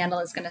what the candle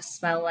is going to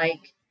smell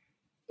like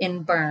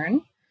in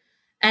burn.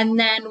 And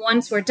then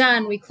once we're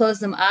done, we close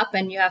them up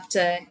and you have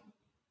to,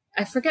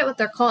 I forget what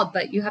they're called,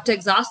 but you have to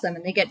exhaust them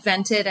and they get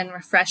vented and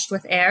refreshed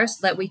with air so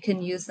that we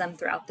can use them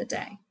throughout the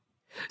day.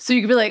 So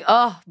you could be like,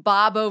 oh,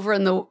 Bob over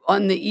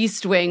on the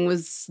East Wing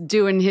was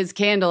doing his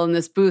candle in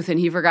this booth and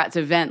he forgot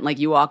to vent. Like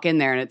you walk in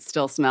there and it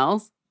still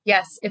smells.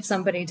 Yes, if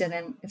somebody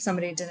didn't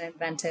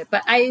vent it.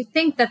 But I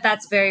think that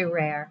that's very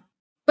rare.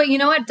 But you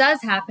know what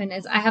does happen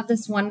is I have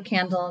this one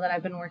candle that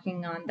I've been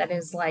working on that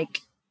is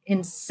like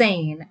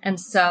insane. And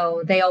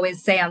so they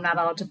always say I'm not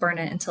allowed to burn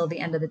it until the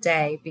end of the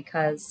day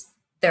because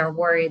they're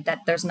worried that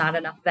there's not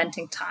enough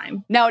venting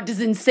time. Now,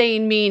 does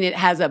insane mean it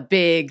has a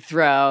big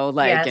throw?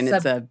 Like, yes, and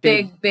it's a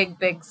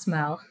big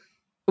smell.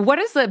 What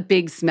is a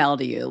big smell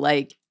to you?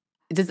 Like,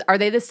 are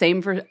they the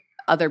same for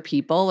other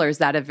people, or is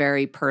that a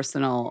very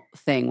personal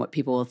thing? What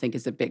people will think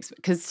is a big?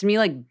 Because to me,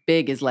 like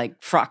big is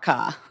like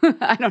fracas.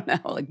 I don't know,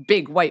 like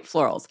big white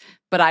florals.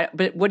 But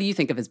what do you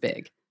think of as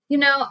big? You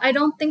know, I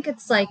don't think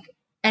it's like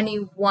any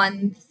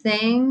one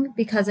thing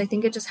because I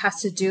think it just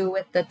has to do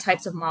with the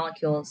types of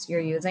molecules you're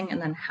using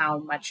and then how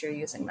much you're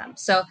using them.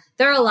 So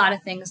there are a lot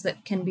of things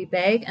that can be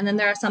big. And then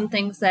there are some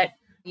things that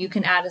you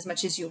can add as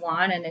much as you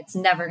want and it's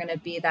never going to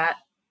be that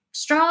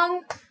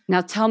strong.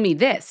 Now tell me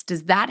this,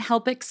 does that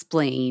help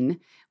explain?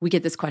 We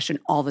get this question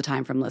all the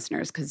time from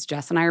listeners because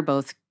Jess and I are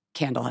both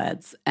candle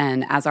heads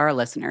and as are our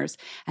listeners.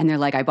 And they're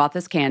like, I bought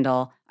this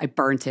candle, I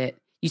burnt it.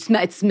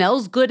 It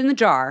smells good in the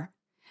jar.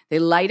 They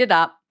light it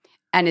up.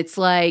 And it's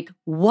like,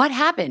 what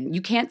happened?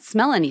 You can't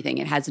smell anything.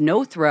 It has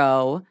no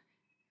throw.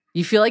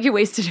 You feel like you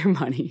wasted your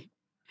money.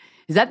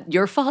 Is that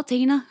your fault,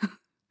 Dana?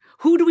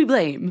 Who do we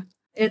blame?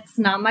 It's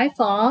not my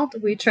fault.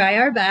 We try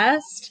our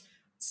best.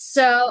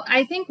 So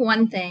I think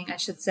one thing I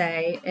should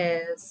say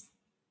is,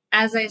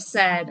 as I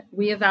said,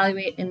 we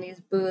evaluate in these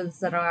booths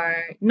that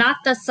are not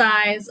the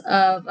size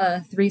of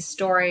a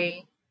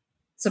 3-story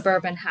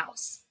suburban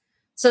house.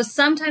 So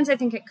sometimes I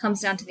think it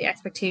comes down to the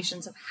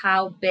expectations of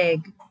how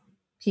big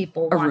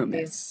people want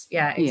these.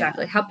 Yeah,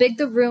 exactly. Yeah. How big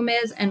the room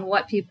is and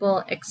what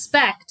people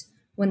expect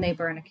when they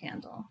burn a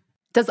candle.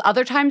 Does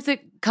other times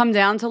it come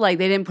down to like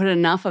they didn't put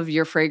enough of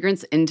your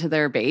fragrance into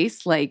their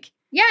base? Like,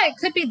 yeah, it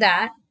could be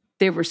that.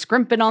 They were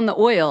scrimping on the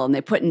oil and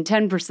they put in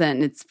 10%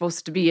 and it's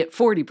supposed to be at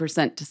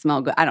 40% to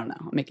smell good. I don't know.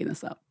 I'm making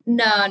this up.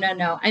 No.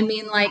 I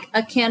mean, like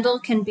a candle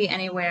can be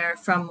anywhere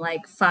from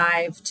like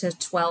 5 to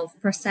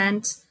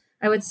 12%,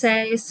 I would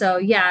say. So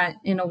yeah,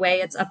 in a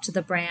way it's up to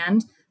the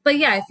brand. But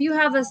yeah, if you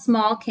have a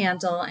small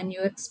candle and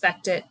you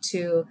expect it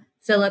to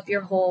fill up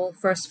your whole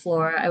first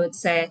floor, I would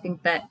say I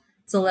think that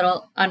it's a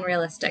little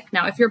unrealistic.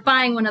 Now, if you're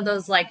buying one of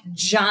those like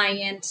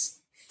giant...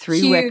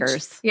 Three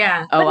wickers.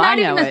 Yeah. Oh, but not I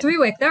know even a it.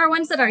 3-wick. There are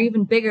ones that are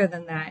even bigger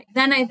than that.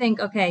 Then I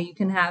think, okay, you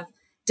can have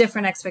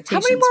different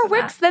expectations. How many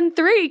more wicks than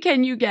 3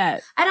 can you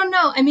get? I don't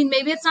know. I mean,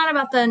 maybe it's not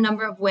about the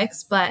number of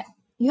wicks, but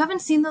you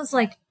haven't seen those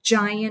like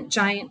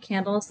giant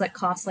candles that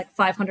cost like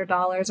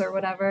 $500 or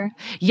whatever?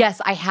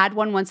 Yes, I had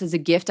one once as a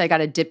gift. I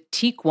got a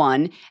diptyque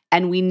one,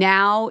 and we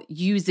now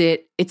use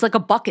it. It's like a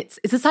bucket.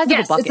 It's the size of a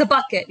bucket. Yes, it's a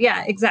bucket.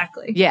 Yeah,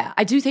 exactly. Yeah,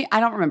 I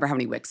don't remember how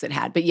many wicks it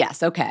had, but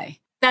yes, okay.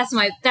 That's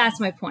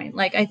my point.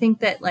 Like, I think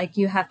that like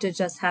you have to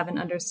just have an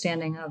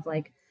understanding of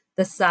like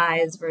the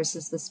size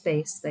versus the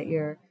space that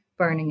you're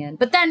burning in.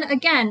 But then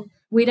again,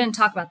 we didn't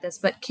talk about this,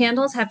 but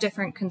candles have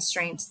different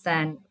constraints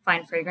than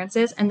fine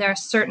fragrances. And there are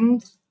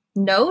certain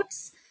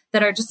notes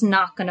that are just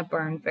not going to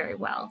burn very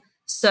well.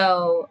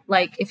 So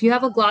like if you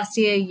have a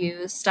Glossier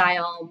U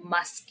style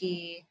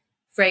musky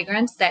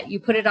fragrance that you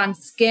put it on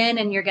skin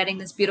and you're getting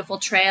this beautiful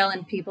trail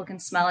and people can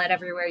smell it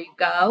everywhere you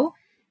go,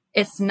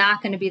 it's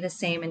not going to be the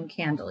same in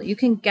candle. You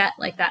can get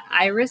like that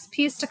iris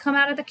piece to come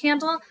out of the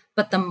candle,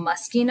 but the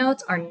musky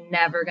notes are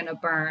never going to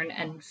burn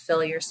and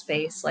fill your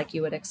space like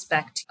you would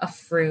expect a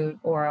fruit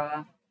or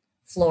a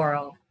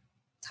floral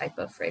type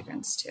of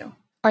fragrance to.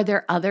 Are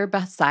there other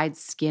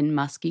besides skin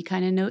musky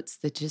kind of notes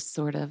that just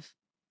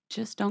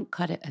don't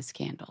cut it as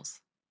candles,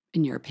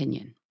 in your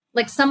opinion?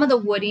 Like some of the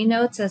woody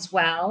notes as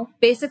well.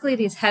 Basically,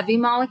 these heavy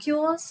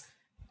molecules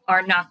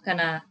are not going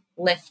to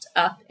lift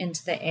up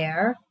into the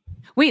air.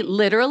 Wait,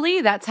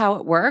 literally, that's how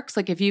it works?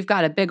 Like if you've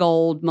got a big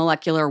old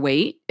molecular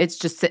weight, it's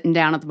just sitting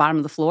down at the bottom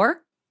of the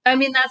floor? I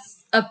mean,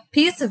 that's a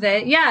piece of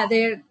it. Yeah,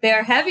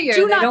 they're heavier.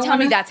 Do not tell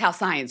me that's how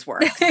science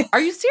works.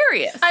 Are you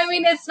serious? I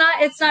mean, it's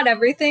not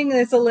everything.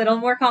 It's a little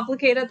more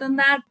complicated than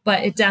that,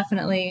 but it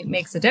definitely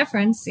makes a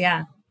difference.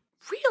 Yeah.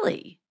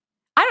 Really?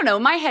 I don't know.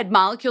 In my head,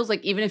 molecules,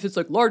 like even if it's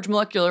like large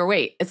molecular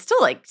weight, it's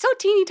still like so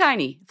teeny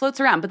tiny, floats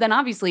around. But then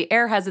obviously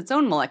air has its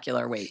own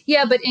molecular weight.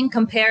 Yeah, but in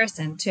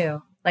comparison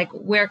too. Like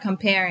we're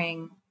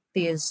comparing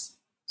these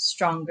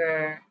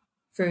stronger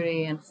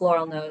fruity and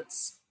floral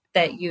notes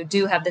that you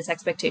do have this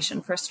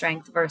expectation for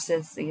strength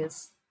versus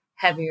these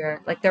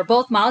heavier, like they're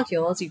both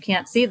molecules. You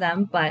can't see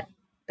them, but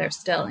they're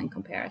still in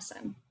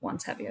comparison.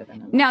 One's heavier than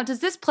another. Now, does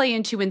this play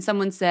into when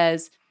someone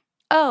says,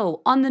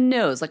 oh, on the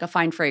nose, like a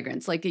fine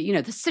fragrance, like, you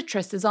know, the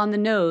citrus is on the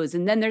nose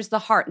and then there's the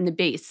heart and the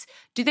base.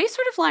 Do they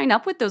sort of line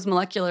up with those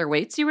molecular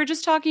weights you were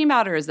just talking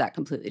about, or is that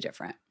completely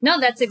different? No,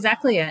 that's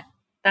exactly it.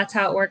 That's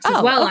how it works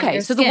as well. Okay.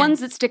 So the ones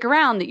that stick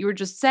around that you were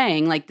just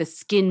saying, like the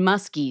skin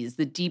muskies,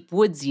 the deep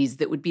woodsies,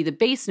 that would be the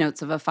base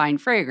notes of a fine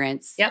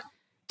fragrance. Yep.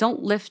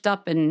 Don't lift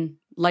up and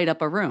light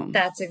up a room.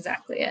 That's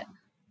exactly it.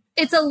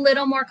 It's a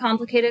little more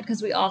complicated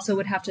because we also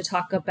would have to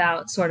talk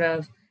about sort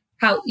of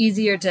how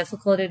easy or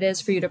difficult it is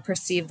for you to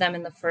perceive them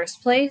in the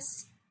first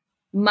place.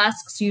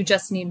 Musks, you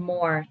just need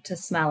more to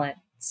smell it.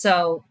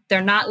 So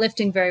they're not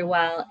lifting very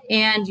well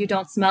and you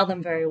don't smell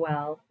them very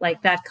well.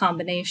 Like that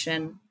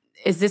combination.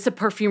 Is this a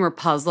perfumer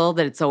puzzle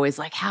that it's always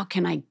like, how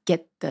can I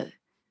get the...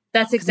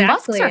 That's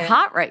exactly musks are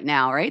hot right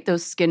now, right?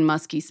 Those skin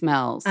musky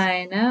smells.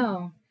 I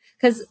know.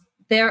 Because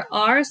there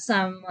are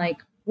some like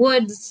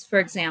woods, for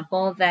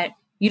example, that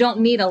you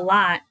don't need a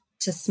lot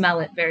to smell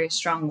it very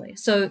strongly.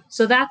 So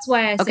that's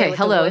why I say okay,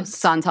 hello,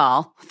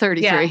 Santal,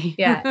 33.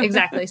 Yeah,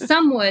 exactly.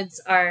 Some woods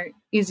are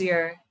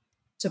easier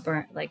to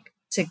burn, like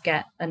to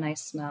get a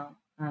nice smell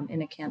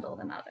in a candle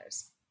than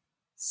others.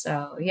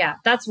 So yeah,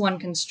 that's one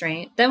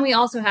constraint. Then we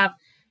also have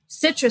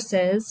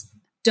citruses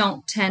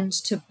don't tend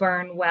to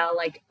burn well.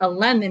 Like a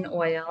lemon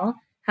oil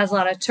has a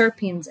lot of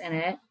terpenes in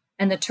it,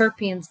 and the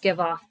terpenes give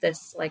off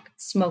this like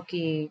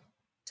smoky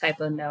type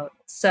of note.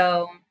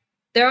 So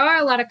there are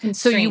a lot of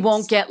constraints. So you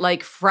won't get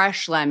like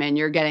fresh lemon.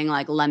 You're getting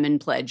like lemon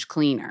pledge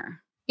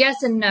cleaner.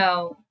 Yes and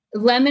no.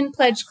 Lemon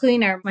pledge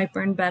cleaner might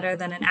burn better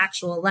than an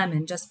actual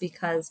lemon just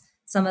because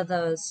some of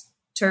those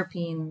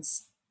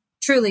terpenes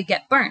truly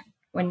get burnt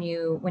when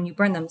you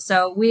burn them.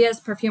 So we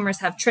as perfumers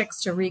have tricks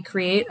to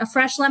recreate a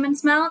fresh lemon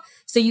smell.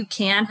 So you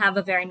can have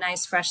a very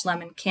nice fresh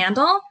lemon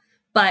candle,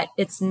 but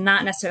it's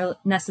not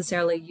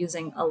necessarily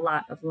using a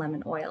lot of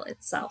lemon oil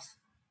itself.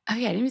 Oh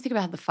yeah, I didn't even think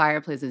about how the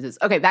fireplaces is.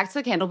 Okay, back to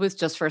the candle booth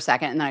just for a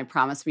second, and then I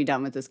promise to be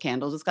done with this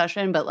candle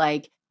discussion. But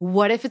like,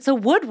 what if it's a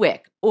wood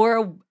wick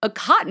or a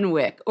cotton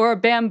wick or a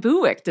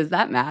bamboo wick? Does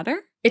that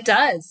matter? It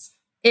does.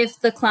 If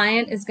the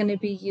client is going to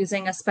be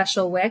using a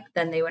special wick,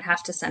 then they would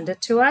have to send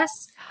it to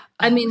us.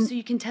 I mean, so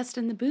you can test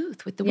in the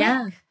booth with the wick.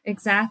 Yeah,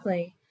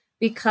 exactly.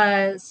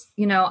 Because,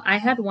 you know, I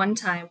had one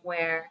time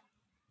where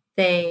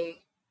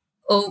they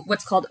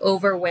what's called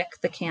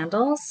overwick the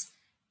candles.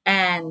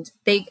 And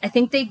I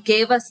think they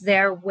gave us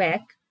their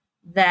wick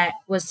that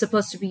was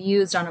supposed to be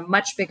used on a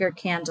much bigger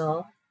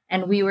candle.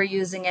 And we were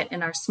using it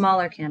in our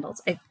smaller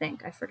candles, I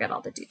think. I forget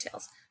all the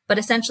details. But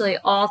essentially,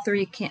 all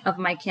three of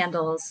my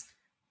candles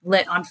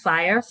lit on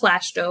fire,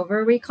 flashed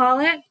over, we call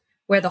it,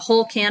 where the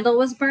whole candle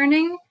was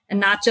burning and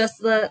not just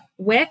the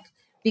wick.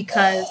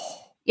 Because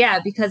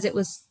it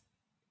was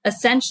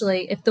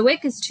essentially, if the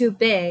wick is too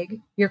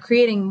big, you're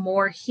creating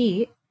more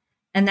heat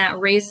and that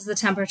raises the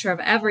temperature of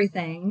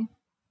everything.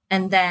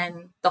 And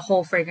then the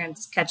whole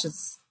fragrance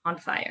catches on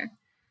fire.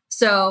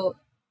 So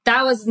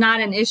that was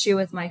not an issue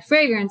with my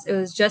fragrance. It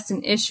was just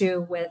an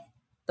issue with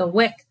the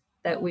wick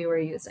that we were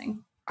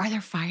using. Are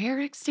there fire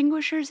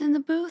extinguishers in the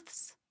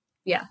booths?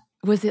 Yeah.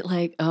 Was it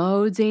like,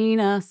 oh,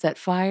 Dana, set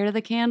fire to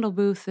the candle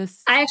booth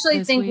I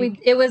actually think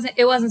it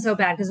wasn't so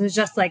bad because it was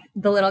just like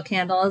the little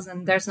candles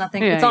and there's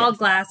nothing. It's all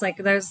glass. Like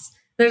there's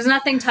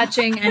nothing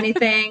touching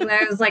anything.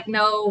 There's like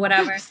no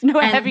whatever. No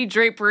heavy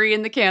drapery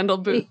in the candle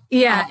booth.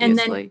 Yeah. Obviously. And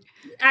then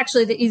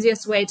actually the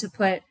easiest way to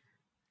put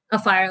a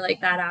fire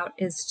like that out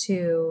is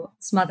to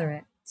smother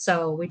it.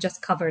 So we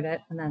just covered it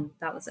and then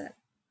that was it.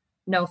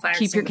 No fire.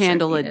 Keep your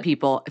candle lit,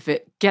 people. If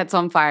it gets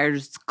on fire,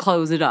 just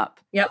close it up.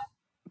 Yep.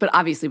 But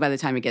obviously, by the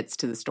time it gets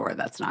to the store,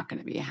 that's not going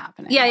to be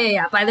happening.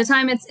 Yeah. By the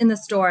time it's in the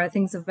store,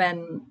 things have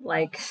been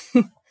like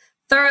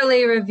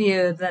thoroughly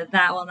reviewed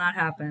that will not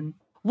happen.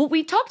 Well,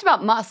 we talked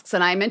about musks,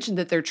 and I mentioned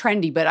that they're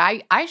trendy, but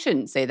I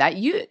shouldn't say that.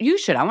 You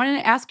should. I wanted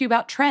to ask you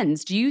about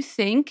trends. Do you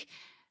think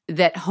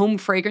that home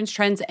fragrance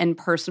trends and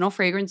personal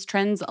fragrance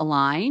trends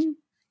align?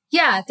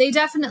 Yeah, they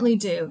definitely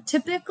do.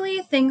 Typically,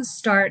 things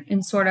start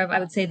in sort of, I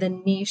would say, the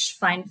niche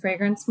fine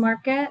fragrance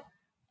market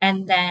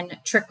and then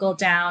trickle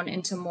down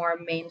into more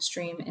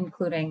mainstream,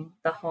 including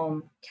the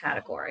home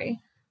category.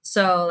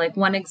 So like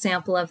one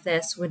example of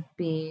this would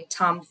be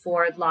Tom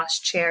Ford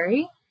Lost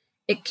Cherry.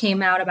 It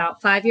came out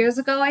about 5 years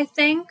ago, I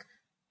think,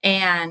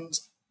 and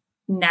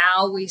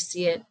now we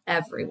see it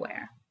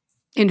everywhere.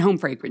 In home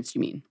fragrance, you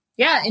mean?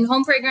 Yeah, in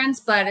home fragrance,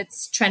 but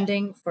it's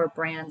trending for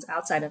brands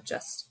outside of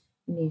just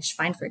niche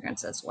fine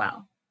fragrance as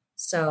well.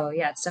 So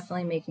yeah, it's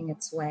definitely making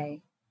its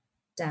way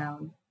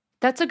down.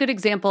 That's a good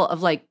example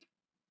of like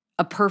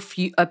a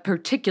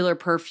particular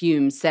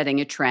perfume setting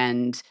a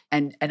trend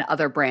and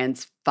other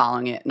brands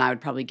following it. And I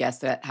would probably guess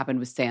that happened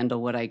with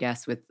sandalwood, I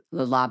guess, with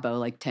Le Labo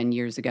like 10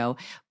 years ago.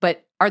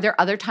 But are there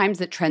other times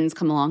that trends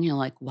come along and you're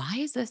like, why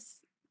is this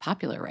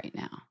popular right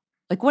now?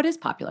 Like, what is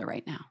popular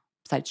right now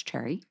besides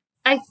cherry?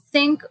 I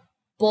think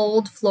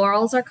bold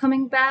florals are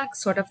coming back,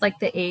 sort of like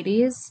the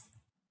 80s.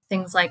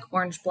 Things like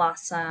orange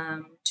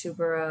blossom,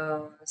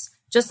 tuberose,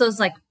 just those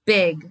like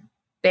big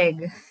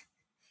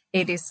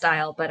 80s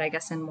style, but I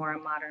guess in more a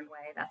modern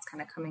way, that's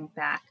kind of coming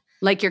back.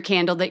 Like your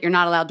candle that you're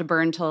not allowed to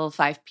burn till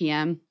 5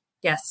 p.m.?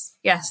 Yes.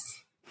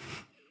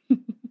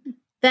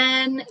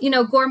 Then,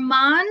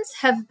 gourmands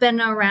have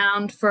been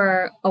around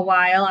for a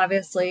while,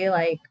 obviously,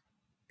 like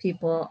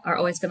people are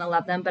always going to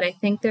love them, but I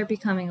think they're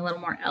becoming a little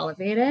more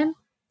elevated.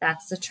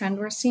 That's the trend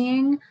we're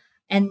seeing.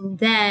 And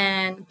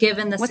then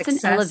given the What's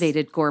success... an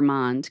elevated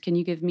gourmand? Can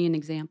you give me an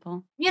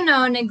example?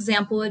 An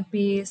example would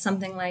be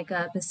something like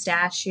a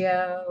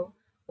pistachio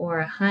or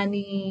a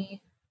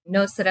honey.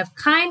 Notes that have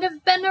kind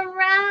of been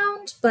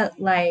around, but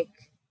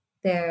like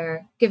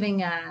they're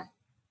giving a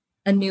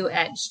new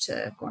edge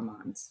to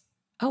gourmands.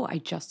 Oh, I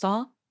just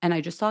saw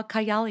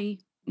Kayali,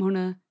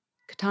 Mona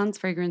Katan's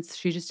fragrance.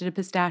 She just did a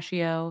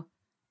pistachio.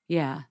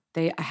 Yeah,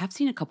 I have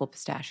seen a couple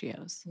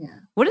pistachios. Yeah.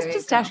 What does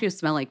pistachio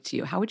smell like to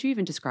you? How would you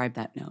even describe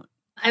that note?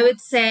 I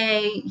would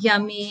say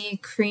yummy,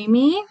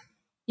 creamy.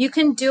 You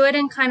can do it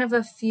in kind of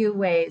a few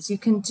ways. You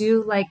can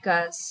do like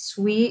a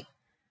sweet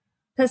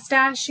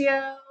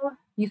pistachio.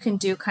 You can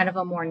do kind of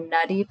a more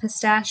nutty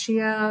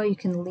pistachio. You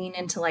can lean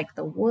into like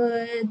the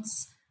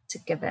woods to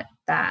give it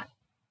that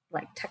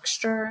like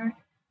texture.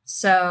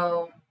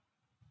 So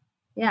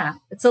yeah,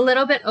 it's a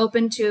little bit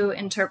open to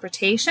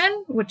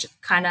interpretation, which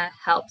kind of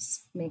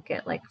helps make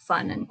it like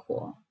fun and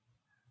cool.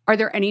 Are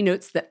there any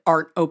notes that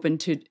aren't open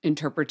to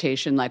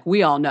interpretation? Like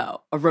we all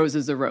know a rose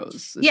is a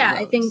rose. Yeah,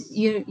 I think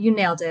you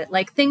nailed it.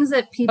 Like things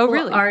that people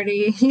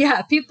already,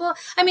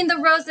 I mean,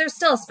 the rose, there's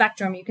still a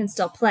spectrum. You can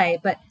still play,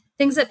 but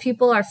things that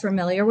people are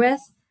familiar with,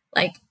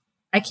 like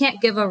I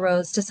can't give a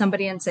rose to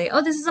somebody and say,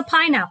 oh, this is a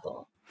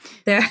pineapple.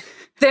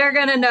 They're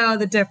going to know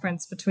the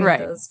difference between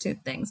those two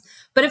things.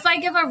 But if I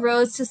give a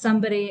rose to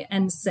somebody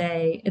and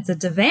say it's a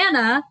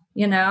Davana,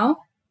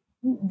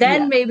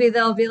 then maybe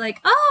they'll be like,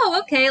 oh,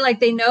 okay. Like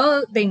they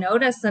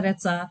notice that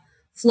it's a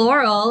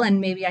floral and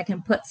maybe I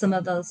can put some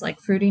of those like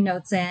fruity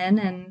notes in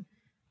and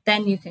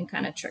then you can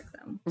kind of trick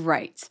them.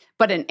 Right.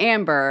 But an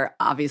amber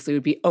obviously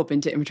would be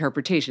open to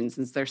interpretation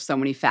since there's so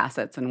many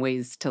facets and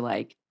ways to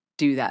like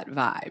do that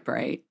vibe,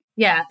 right?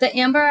 Yeah. The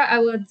amber, I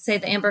would say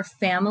the amber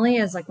family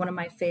is like one of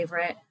my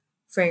favorite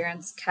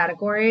fragrance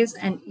categories.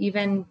 And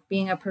even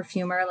being a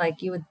perfumer,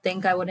 like you would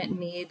think I wouldn't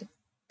need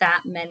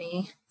that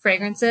many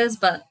fragrances,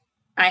 but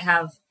I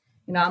have,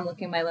 I'm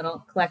looking at my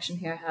little collection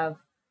here. I have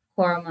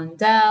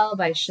Coromandel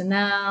by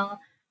Chanel.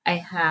 I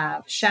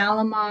have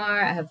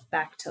Shalimar. I have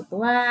Back to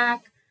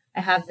Black.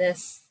 I have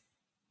this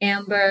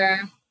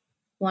Amber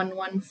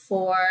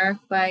 114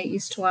 by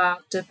Histoire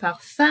de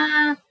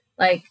Parfum.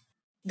 Like,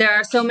 there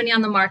are so many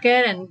on the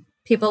market, and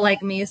people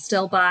like me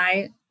still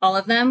buy all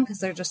of them because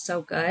they're just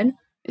so good.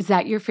 Is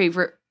that your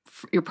favorite,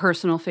 your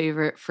personal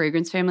favorite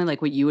fragrance family?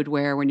 Like what you would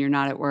wear when you're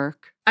not at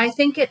work? I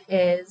think it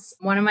is.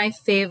 One of my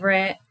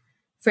favorite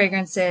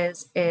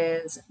fragrances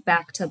is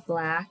Back to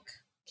Black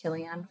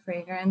Kilian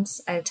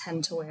fragrance. I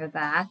tend to wear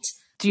that.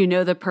 Do you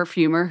know the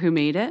perfumer who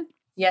made it?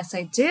 Yes,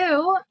 I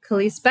do.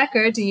 Khalees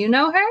Becker. Do you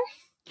know her?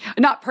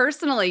 Not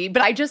personally,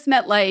 but I just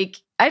met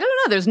I don't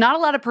know, there's not a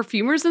lot of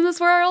perfumers in this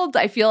world.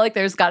 I feel like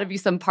there's got to be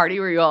some party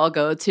where you all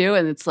go to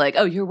and it's like,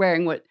 oh, you're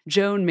wearing what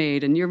Joan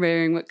made and you're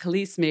wearing what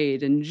Khalees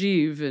made and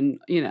Jeeve and,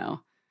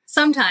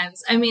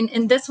 Sometimes. I mean,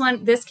 in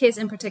this case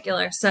in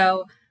particular.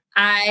 So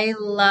I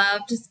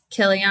loved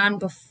Kilian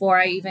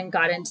before I even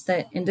got into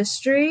the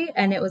industry.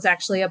 And it was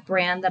actually a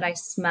brand that I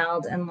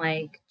smelled and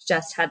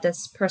just had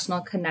this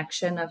personal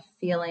connection of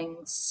feeling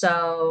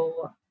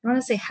so, I don't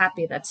want to say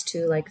happy, that's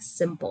too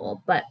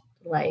simple, but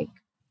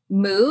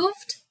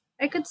moved,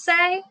 I could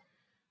say.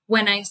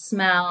 When I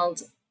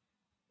smelled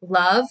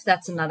Love,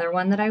 that's another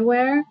one that I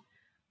wear.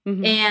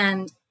 Mm-hmm.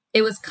 And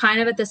it was kind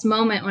of at this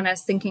moment when I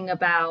was thinking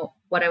about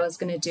what I was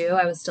going to do.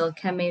 I was still a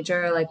chem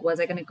major. Was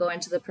I going to go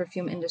into the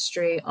perfume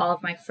industry? All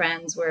of my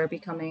friends were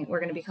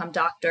going to become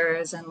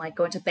doctors and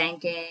go into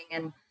banking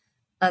and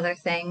other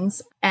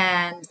things.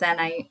 And then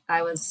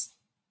I was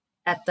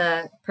at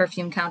the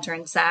perfume counter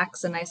in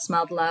Saks and I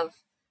smelled Love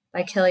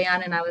by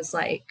Kilian. And I was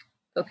like,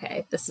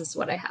 okay, this is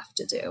what I have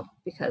to do,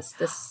 because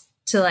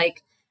to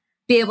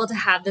be able to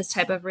have this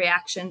type of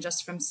reaction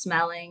just from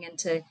smelling and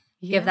to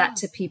give that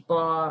to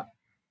people,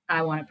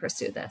 I want to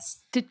pursue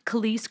this. Did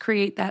Khalees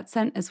create that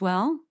scent as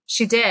well?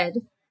 She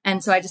did.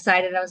 And so I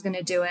decided I was going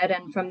to do it.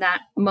 And from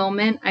that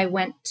moment, I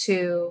went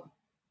to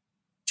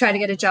try to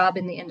get a job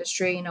in the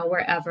industry,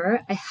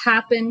 wherever. I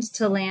happened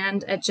to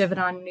land at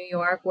Givaudan, New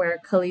York, where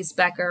Khalees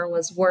Becker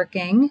was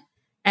working.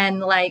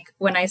 And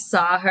when I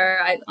saw her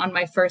on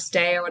my first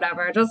day or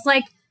whatever, just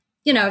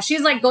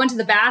she's going to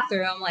the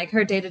bathroom,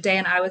 her day to day.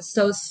 And I was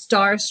so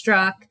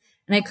starstruck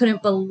and I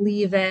couldn't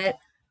believe it.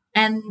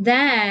 And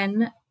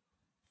then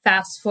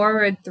fast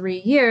forward 3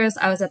 years,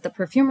 I was at the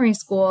perfumery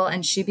school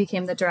and she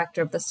became the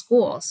director of the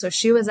school. So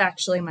she was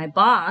actually my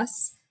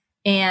boss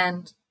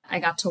and I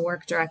got to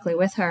work directly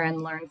with her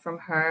and learn from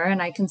her.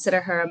 And I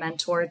consider her a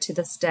mentor to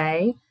this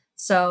day.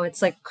 So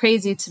it's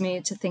crazy to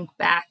me to think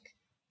back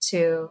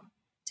to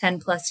 10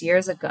 plus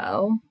years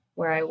ago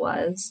where I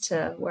was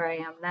to where I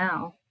am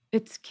now.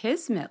 It's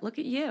kismet. Look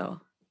at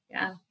you.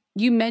 Yeah.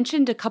 You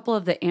mentioned a couple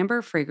of the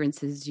amber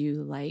fragrances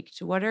you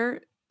liked. What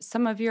are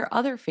some of your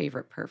other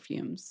favorite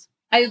perfumes?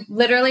 I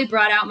literally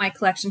brought out my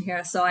collection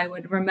here so I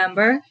would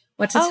remember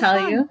what to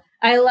tell you.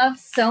 I love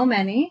so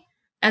many.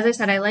 As I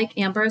said, I like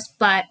ambers,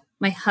 but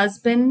my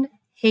husband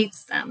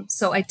hates them.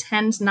 So I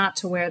tend not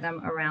to wear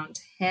them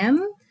around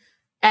him.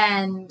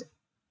 And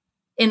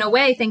in a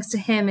way, thanks to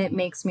him, it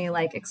makes me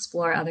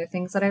explore other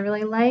things that I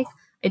really like.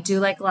 I do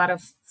like a lot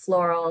of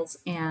florals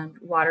and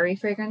watery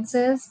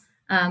fragrances.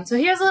 So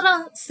here's a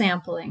little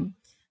sampling.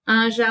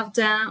 Un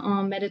Jardin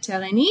en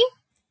Méditerranée,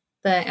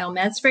 the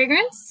Hermès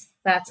fragrance.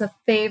 That's a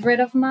favorite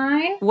of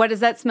mine. What does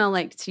that smell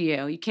like to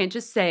you? You can't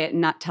just say it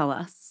and not tell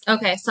us.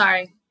 Okay,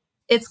 sorry.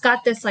 It's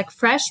got this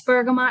fresh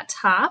bergamot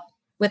top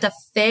with a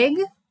fig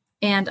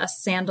and a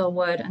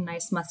sandalwood, a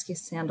nice musky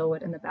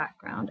sandalwood in the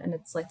background. And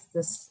it's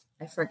this,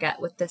 I forget,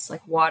 with this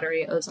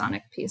watery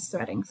ozonic piece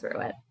threading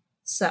through it.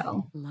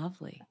 So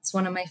lovely. It's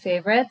one of my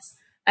favorites.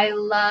 I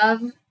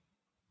love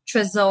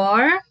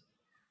Trésor,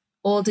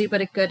 oldie but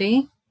a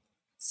goodie.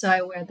 So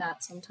I wear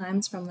that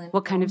sometimes from Lynn.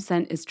 What kind of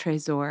scent is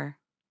Trésor?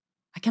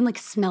 I can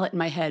smell it in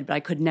my head, but I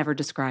could never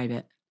describe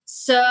it.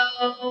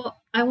 So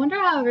I wonder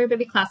how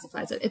everybody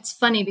classifies it. It's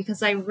funny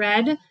because I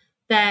read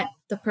that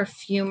the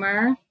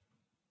perfumer,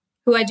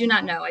 who I do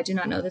not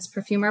know this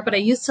perfumer, but I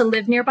used to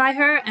live nearby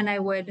her and I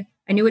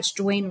knew which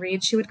Duane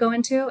Reade she would go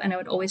into and I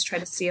would always try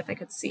to see if I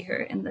could see her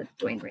in the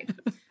Duane Reade.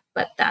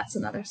 But that's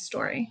another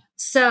story.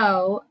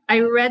 So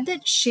I read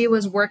that she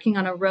was working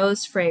on a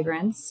rose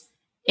fragrance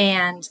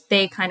and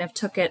they kind of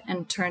took it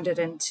and turned it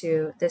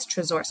into this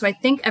Trésor. So I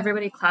think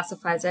everybody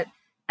classifies it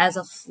as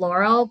a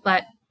floral,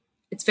 but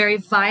it's very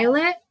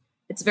violet,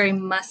 it's very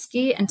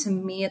musky, and to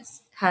me it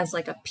has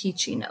a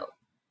peachy note.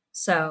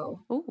 So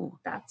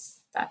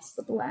that's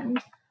the blend.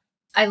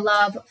 I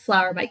love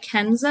Flower by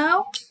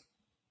Kenzo,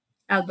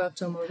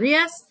 Alberto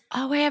Morillas.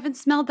 Oh, I haven't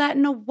smelled that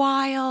in a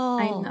while.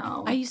 I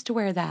know. I used to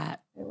wear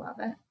that. I love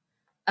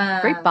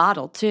it. Great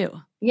bottle,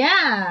 too.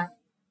 Yeah.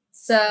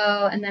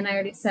 So, and then I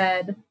already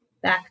said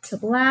Back to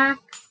Black.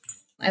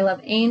 I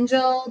love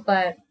Angel,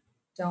 but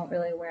don't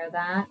really wear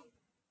that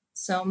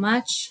so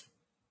much.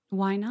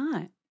 Why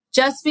not?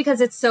 Just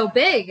because it's so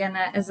big, and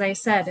as I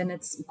said, and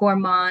it's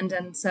gourmand,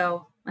 and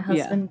so my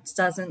husband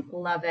doesn't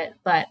love it,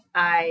 but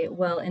I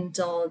will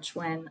indulge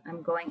when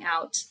I'm going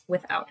out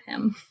without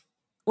him.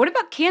 What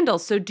about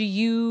candles? So do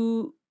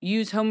you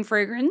use home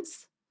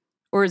fragrance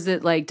Or is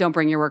it like, don't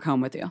bring your work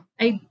home with you?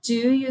 I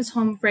do use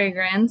home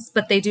fragrance,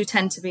 but they do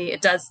tend to be,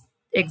 it does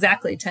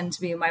exactly tend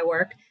to be my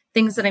work.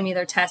 Things that I'm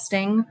either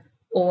testing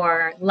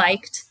or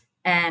liked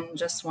and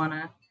just want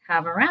to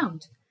have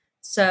around.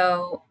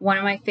 So one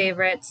of my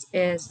favorites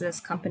is this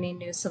company,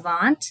 New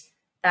Savant.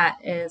 That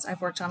is,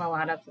 I've worked on a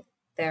lot of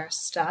their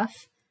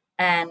stuff.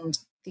 And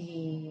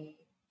the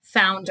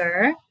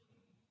founder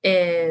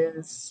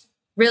is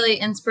really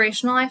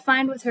inspirational, I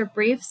find, with her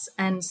briefs.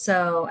 And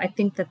so I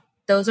think that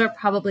those are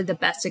probably the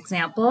best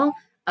example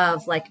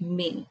of like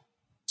me.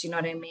 Do you know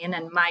what I mean?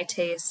 And my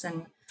tastes.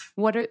 And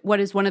what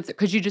is one of the,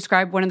 could you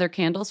describe one of their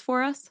candles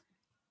for us?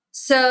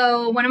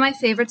 So one of my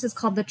favorites is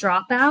called the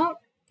Dropout.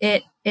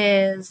 It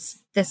is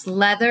this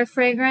leather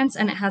fragrance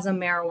and it has a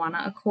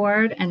marijuana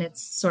accord. And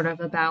it's sort of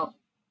about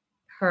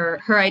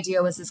her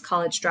idea was this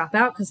college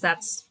dropout because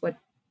that's what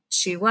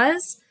she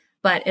was.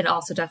 But it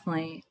also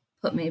definitely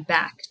put me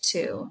back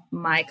to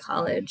my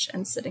college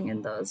and sitting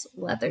in those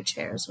leather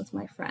chairs with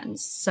my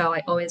friends. So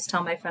I always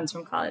tell my friends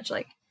from college,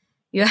 like,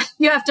 you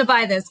have to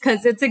buy this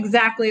because it's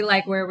exactly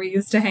like where we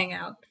used to hang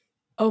out.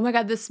 Oh my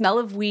God, the smell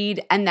of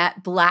weed and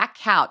that black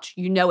couch,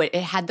 you know it.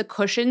 It had the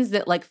cushions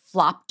that like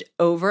flopped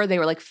over. They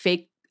were like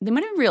fake. They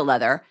might have been real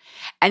leather.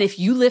 And if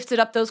you lifted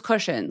up those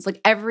cushions,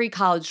 like every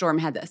college dorm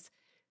had this,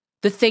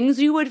 the things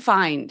you would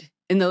find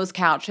in those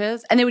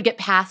couches, and they would get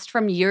passed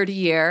from year to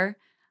year.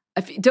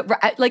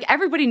 Like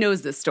everybody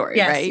knows this story,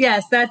 yes, right?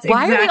 Yes, that's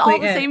Why exactly are they all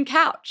it. the same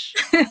couch?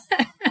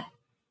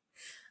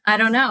 I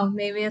don't know.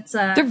 Maybe it's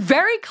They're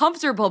very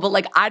comfortable, but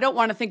like I don't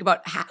want to think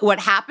about what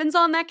happens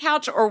on that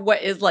couch or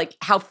what is like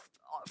how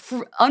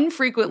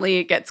unfrequently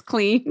it gets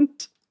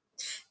cleaned.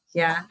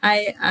 Yeah,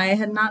 I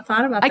had not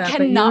thought about that. I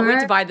cannot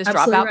wait to buy this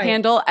Dropout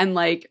candle and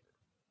like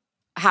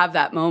have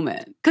that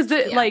moment because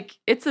like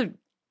it's a.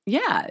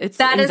 Yeah,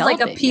 that is like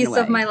a piece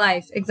of my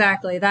life.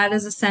 Exactly. That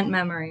is a scent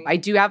memory. I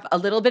do have a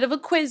little bit of a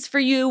quiz for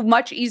you,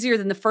 much easier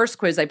than the first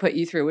quiz I put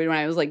you through when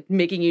I was like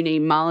making you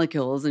name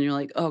molecules and you're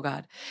like, oh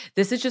God.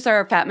 This is just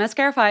our Fat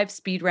Mascara 5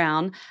 speed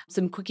round.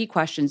 Some quickie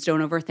questions,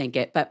 don't overthink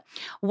it. But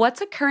what's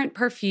a current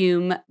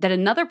perfume that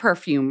another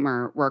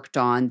perfumer worked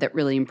on that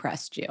really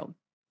impressed you?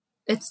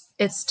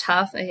 It's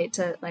tough. I hate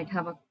to like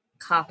have a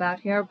cop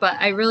out here, but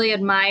I really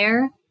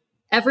admire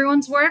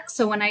everyone's work.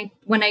 So when I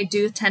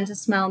do tend to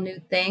smell new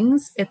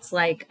things, it's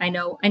like I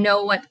know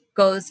what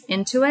goes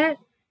into it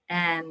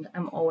and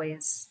I'm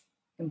always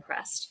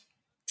impressed.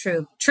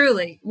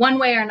 Truly, one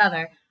way or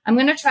another. I'm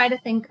going to try to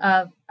think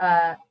of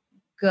a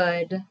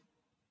good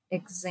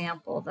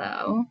example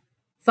though.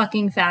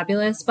 Fucking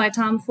Fabulous by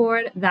Tom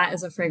Ford. That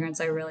is a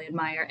fragrance I really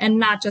admire, and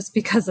not just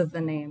because of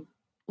the name.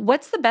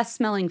 What's the best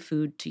smelling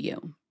food to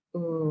you?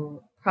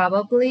 Ooh,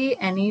 probably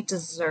any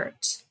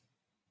dessert.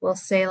 We'll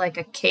say like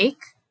a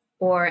cake.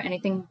 Or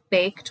anything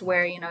baked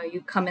where, you know,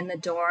 you come in the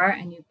door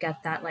and you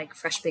get that like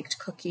fresh baked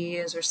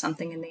cookies or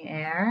something in the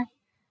air.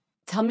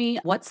 Tell me,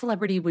 what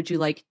celebrity would you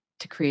like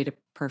to create a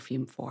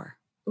perfume for?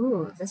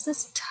 Ooh, this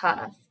is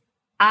tough.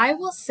 I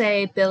will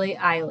say Billie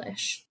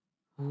Eilish.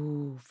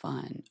 Ooh,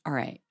 fun. All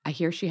right. I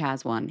hear she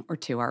has one or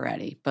two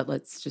already, but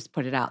let's just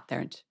put it out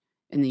there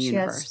in the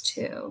universe.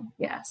 She has two.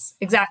 Yes,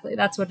 exactly.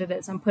 That's what it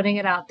is. I'm putting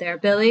it out there.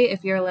 Billie,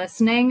 if you're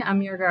listening,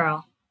 I'm your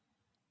girl.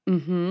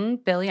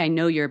 Billie, I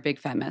know you're a big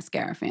Fat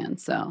Mascara fan,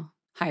 so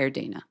hire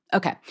Dana.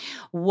 Okay.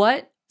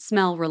 What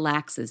smell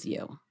relaxes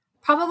you?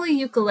 Probably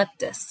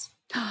eucalyptus.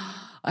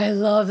 I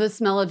love the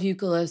smell of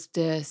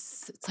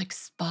eucalyptus. It's like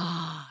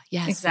spa.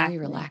 Yes, exactly.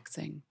 Very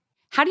relaxing.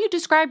 How do you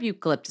describe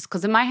eucalyptus?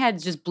 Because in my head,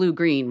 it's just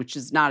blue-green, which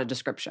is not a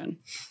description.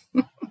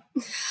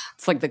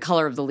 It's like the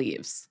color of the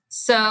leaves.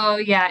 So,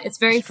 yeah, it's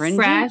very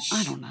Stringent? fresh.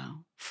 I don't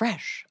know.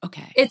 Fresh.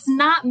 Okay. It's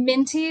not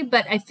minty,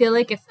 but I feel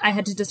like if I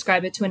had to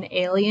describe it to an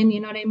alien,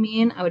 you know what I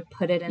mean? I would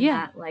put it in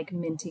that like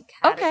minty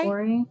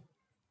category. Okay.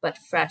 But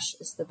fresh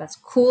is the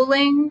best.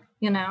 Cooling,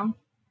 you know?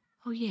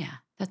 Oh, yeah.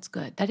 That's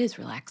good. That is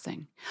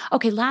relaxing.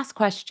 Okay, last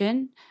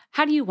question.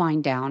 How do you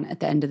wind down at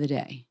the end of the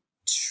day?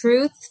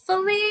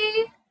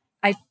 Truthfully,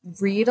 I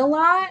read a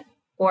lot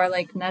or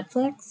like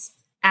Netflix.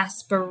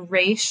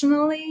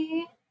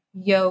 Aspirationally,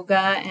 yoga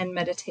and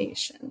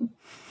meditation.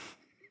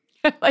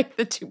 I like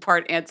the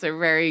two-part answer.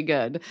 Very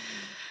good.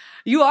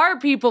 You are a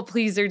people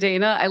pleaser,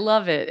 Dana. I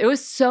love it. It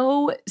was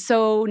so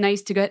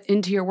nice to get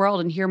into your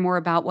world and hear more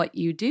about what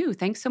you do.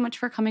 Thanks so much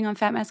for coming on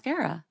Fat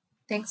Mascara.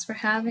 Thanks for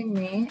having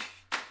me.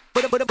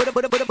 We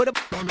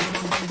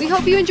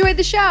hope you enjoyed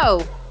the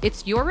show.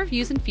 It's your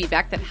reviews and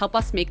feedback that help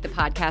us make the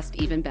podcast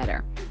even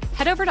better.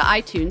 Head over to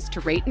iTunes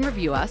to rate and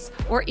review us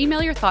or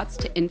email your thoughts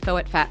to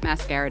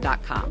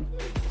info@fatmascara.com.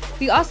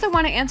 We also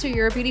want to answer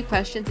your beauty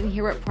questions and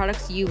hear what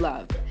products you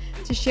love.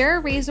 To share a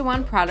Razor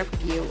One product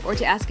review or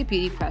to ask a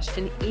beauty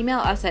question, email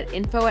us at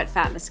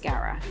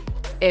info@fatmascara.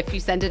 If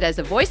you send it as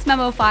a voice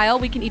memo file,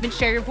 we can even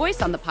share your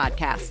voice on the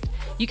podcast.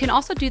 You can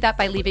also do that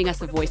by leaving us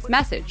a voice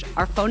message.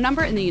 Our phone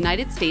number in the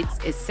United States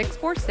is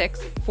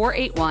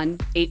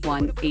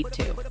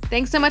 646-481-8182.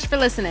 Thanks so much for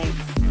listening.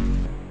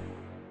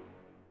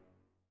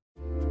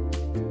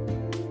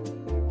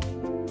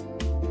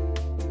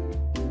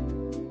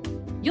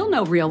 You'll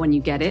know real when you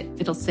get it.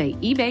 It'll say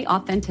eBay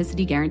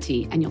Authenticity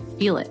Guarantee, and you'll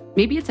feel it.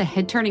 Maybe it's a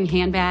head-turning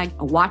handbag,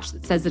 a watch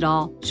that says it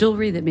all,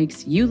 jewelry that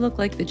makes you look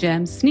like the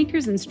gem,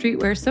 sneakers and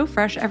streetwear so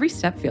fresh every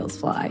step feels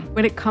fly.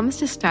 When it comes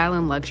to style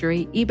and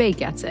luxury, eBay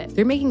gets it.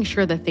 They're making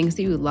sure the things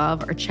that you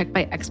love are checked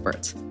by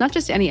experts. Not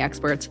just any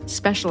experts,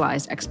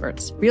 specialized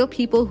experts. Real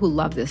people who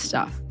love this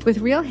stuff. With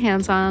real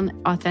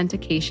hands-on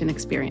authentication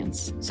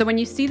experience. So when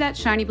you see that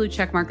shiny blue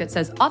checkmark that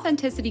says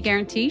Authenticity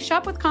Guarantee,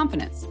 shop with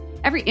confidence.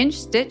 Every inch,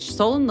 stitch,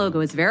 sole, and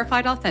logo is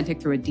verified authentic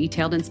through a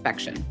detailed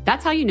inspection.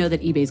 That's how you know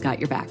that eBay's got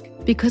your back.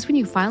 Because when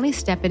you finally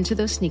step into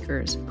those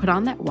sneakers, put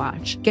on that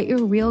watch, get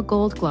your real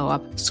gold glow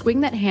up, swing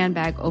that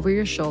handbag over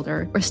your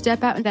shoulder, or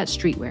step out in that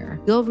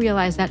streetwear, you'll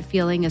realize that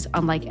feeling is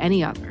unlike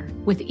any other.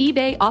 With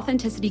eBay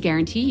Authenticity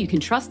Guarantee, you can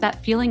trust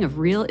that feeling of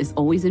real is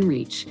always in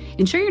reach.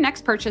 Ensure your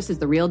next purchase is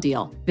the real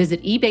deal.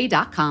 Visit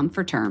ebay.com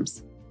for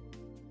terms.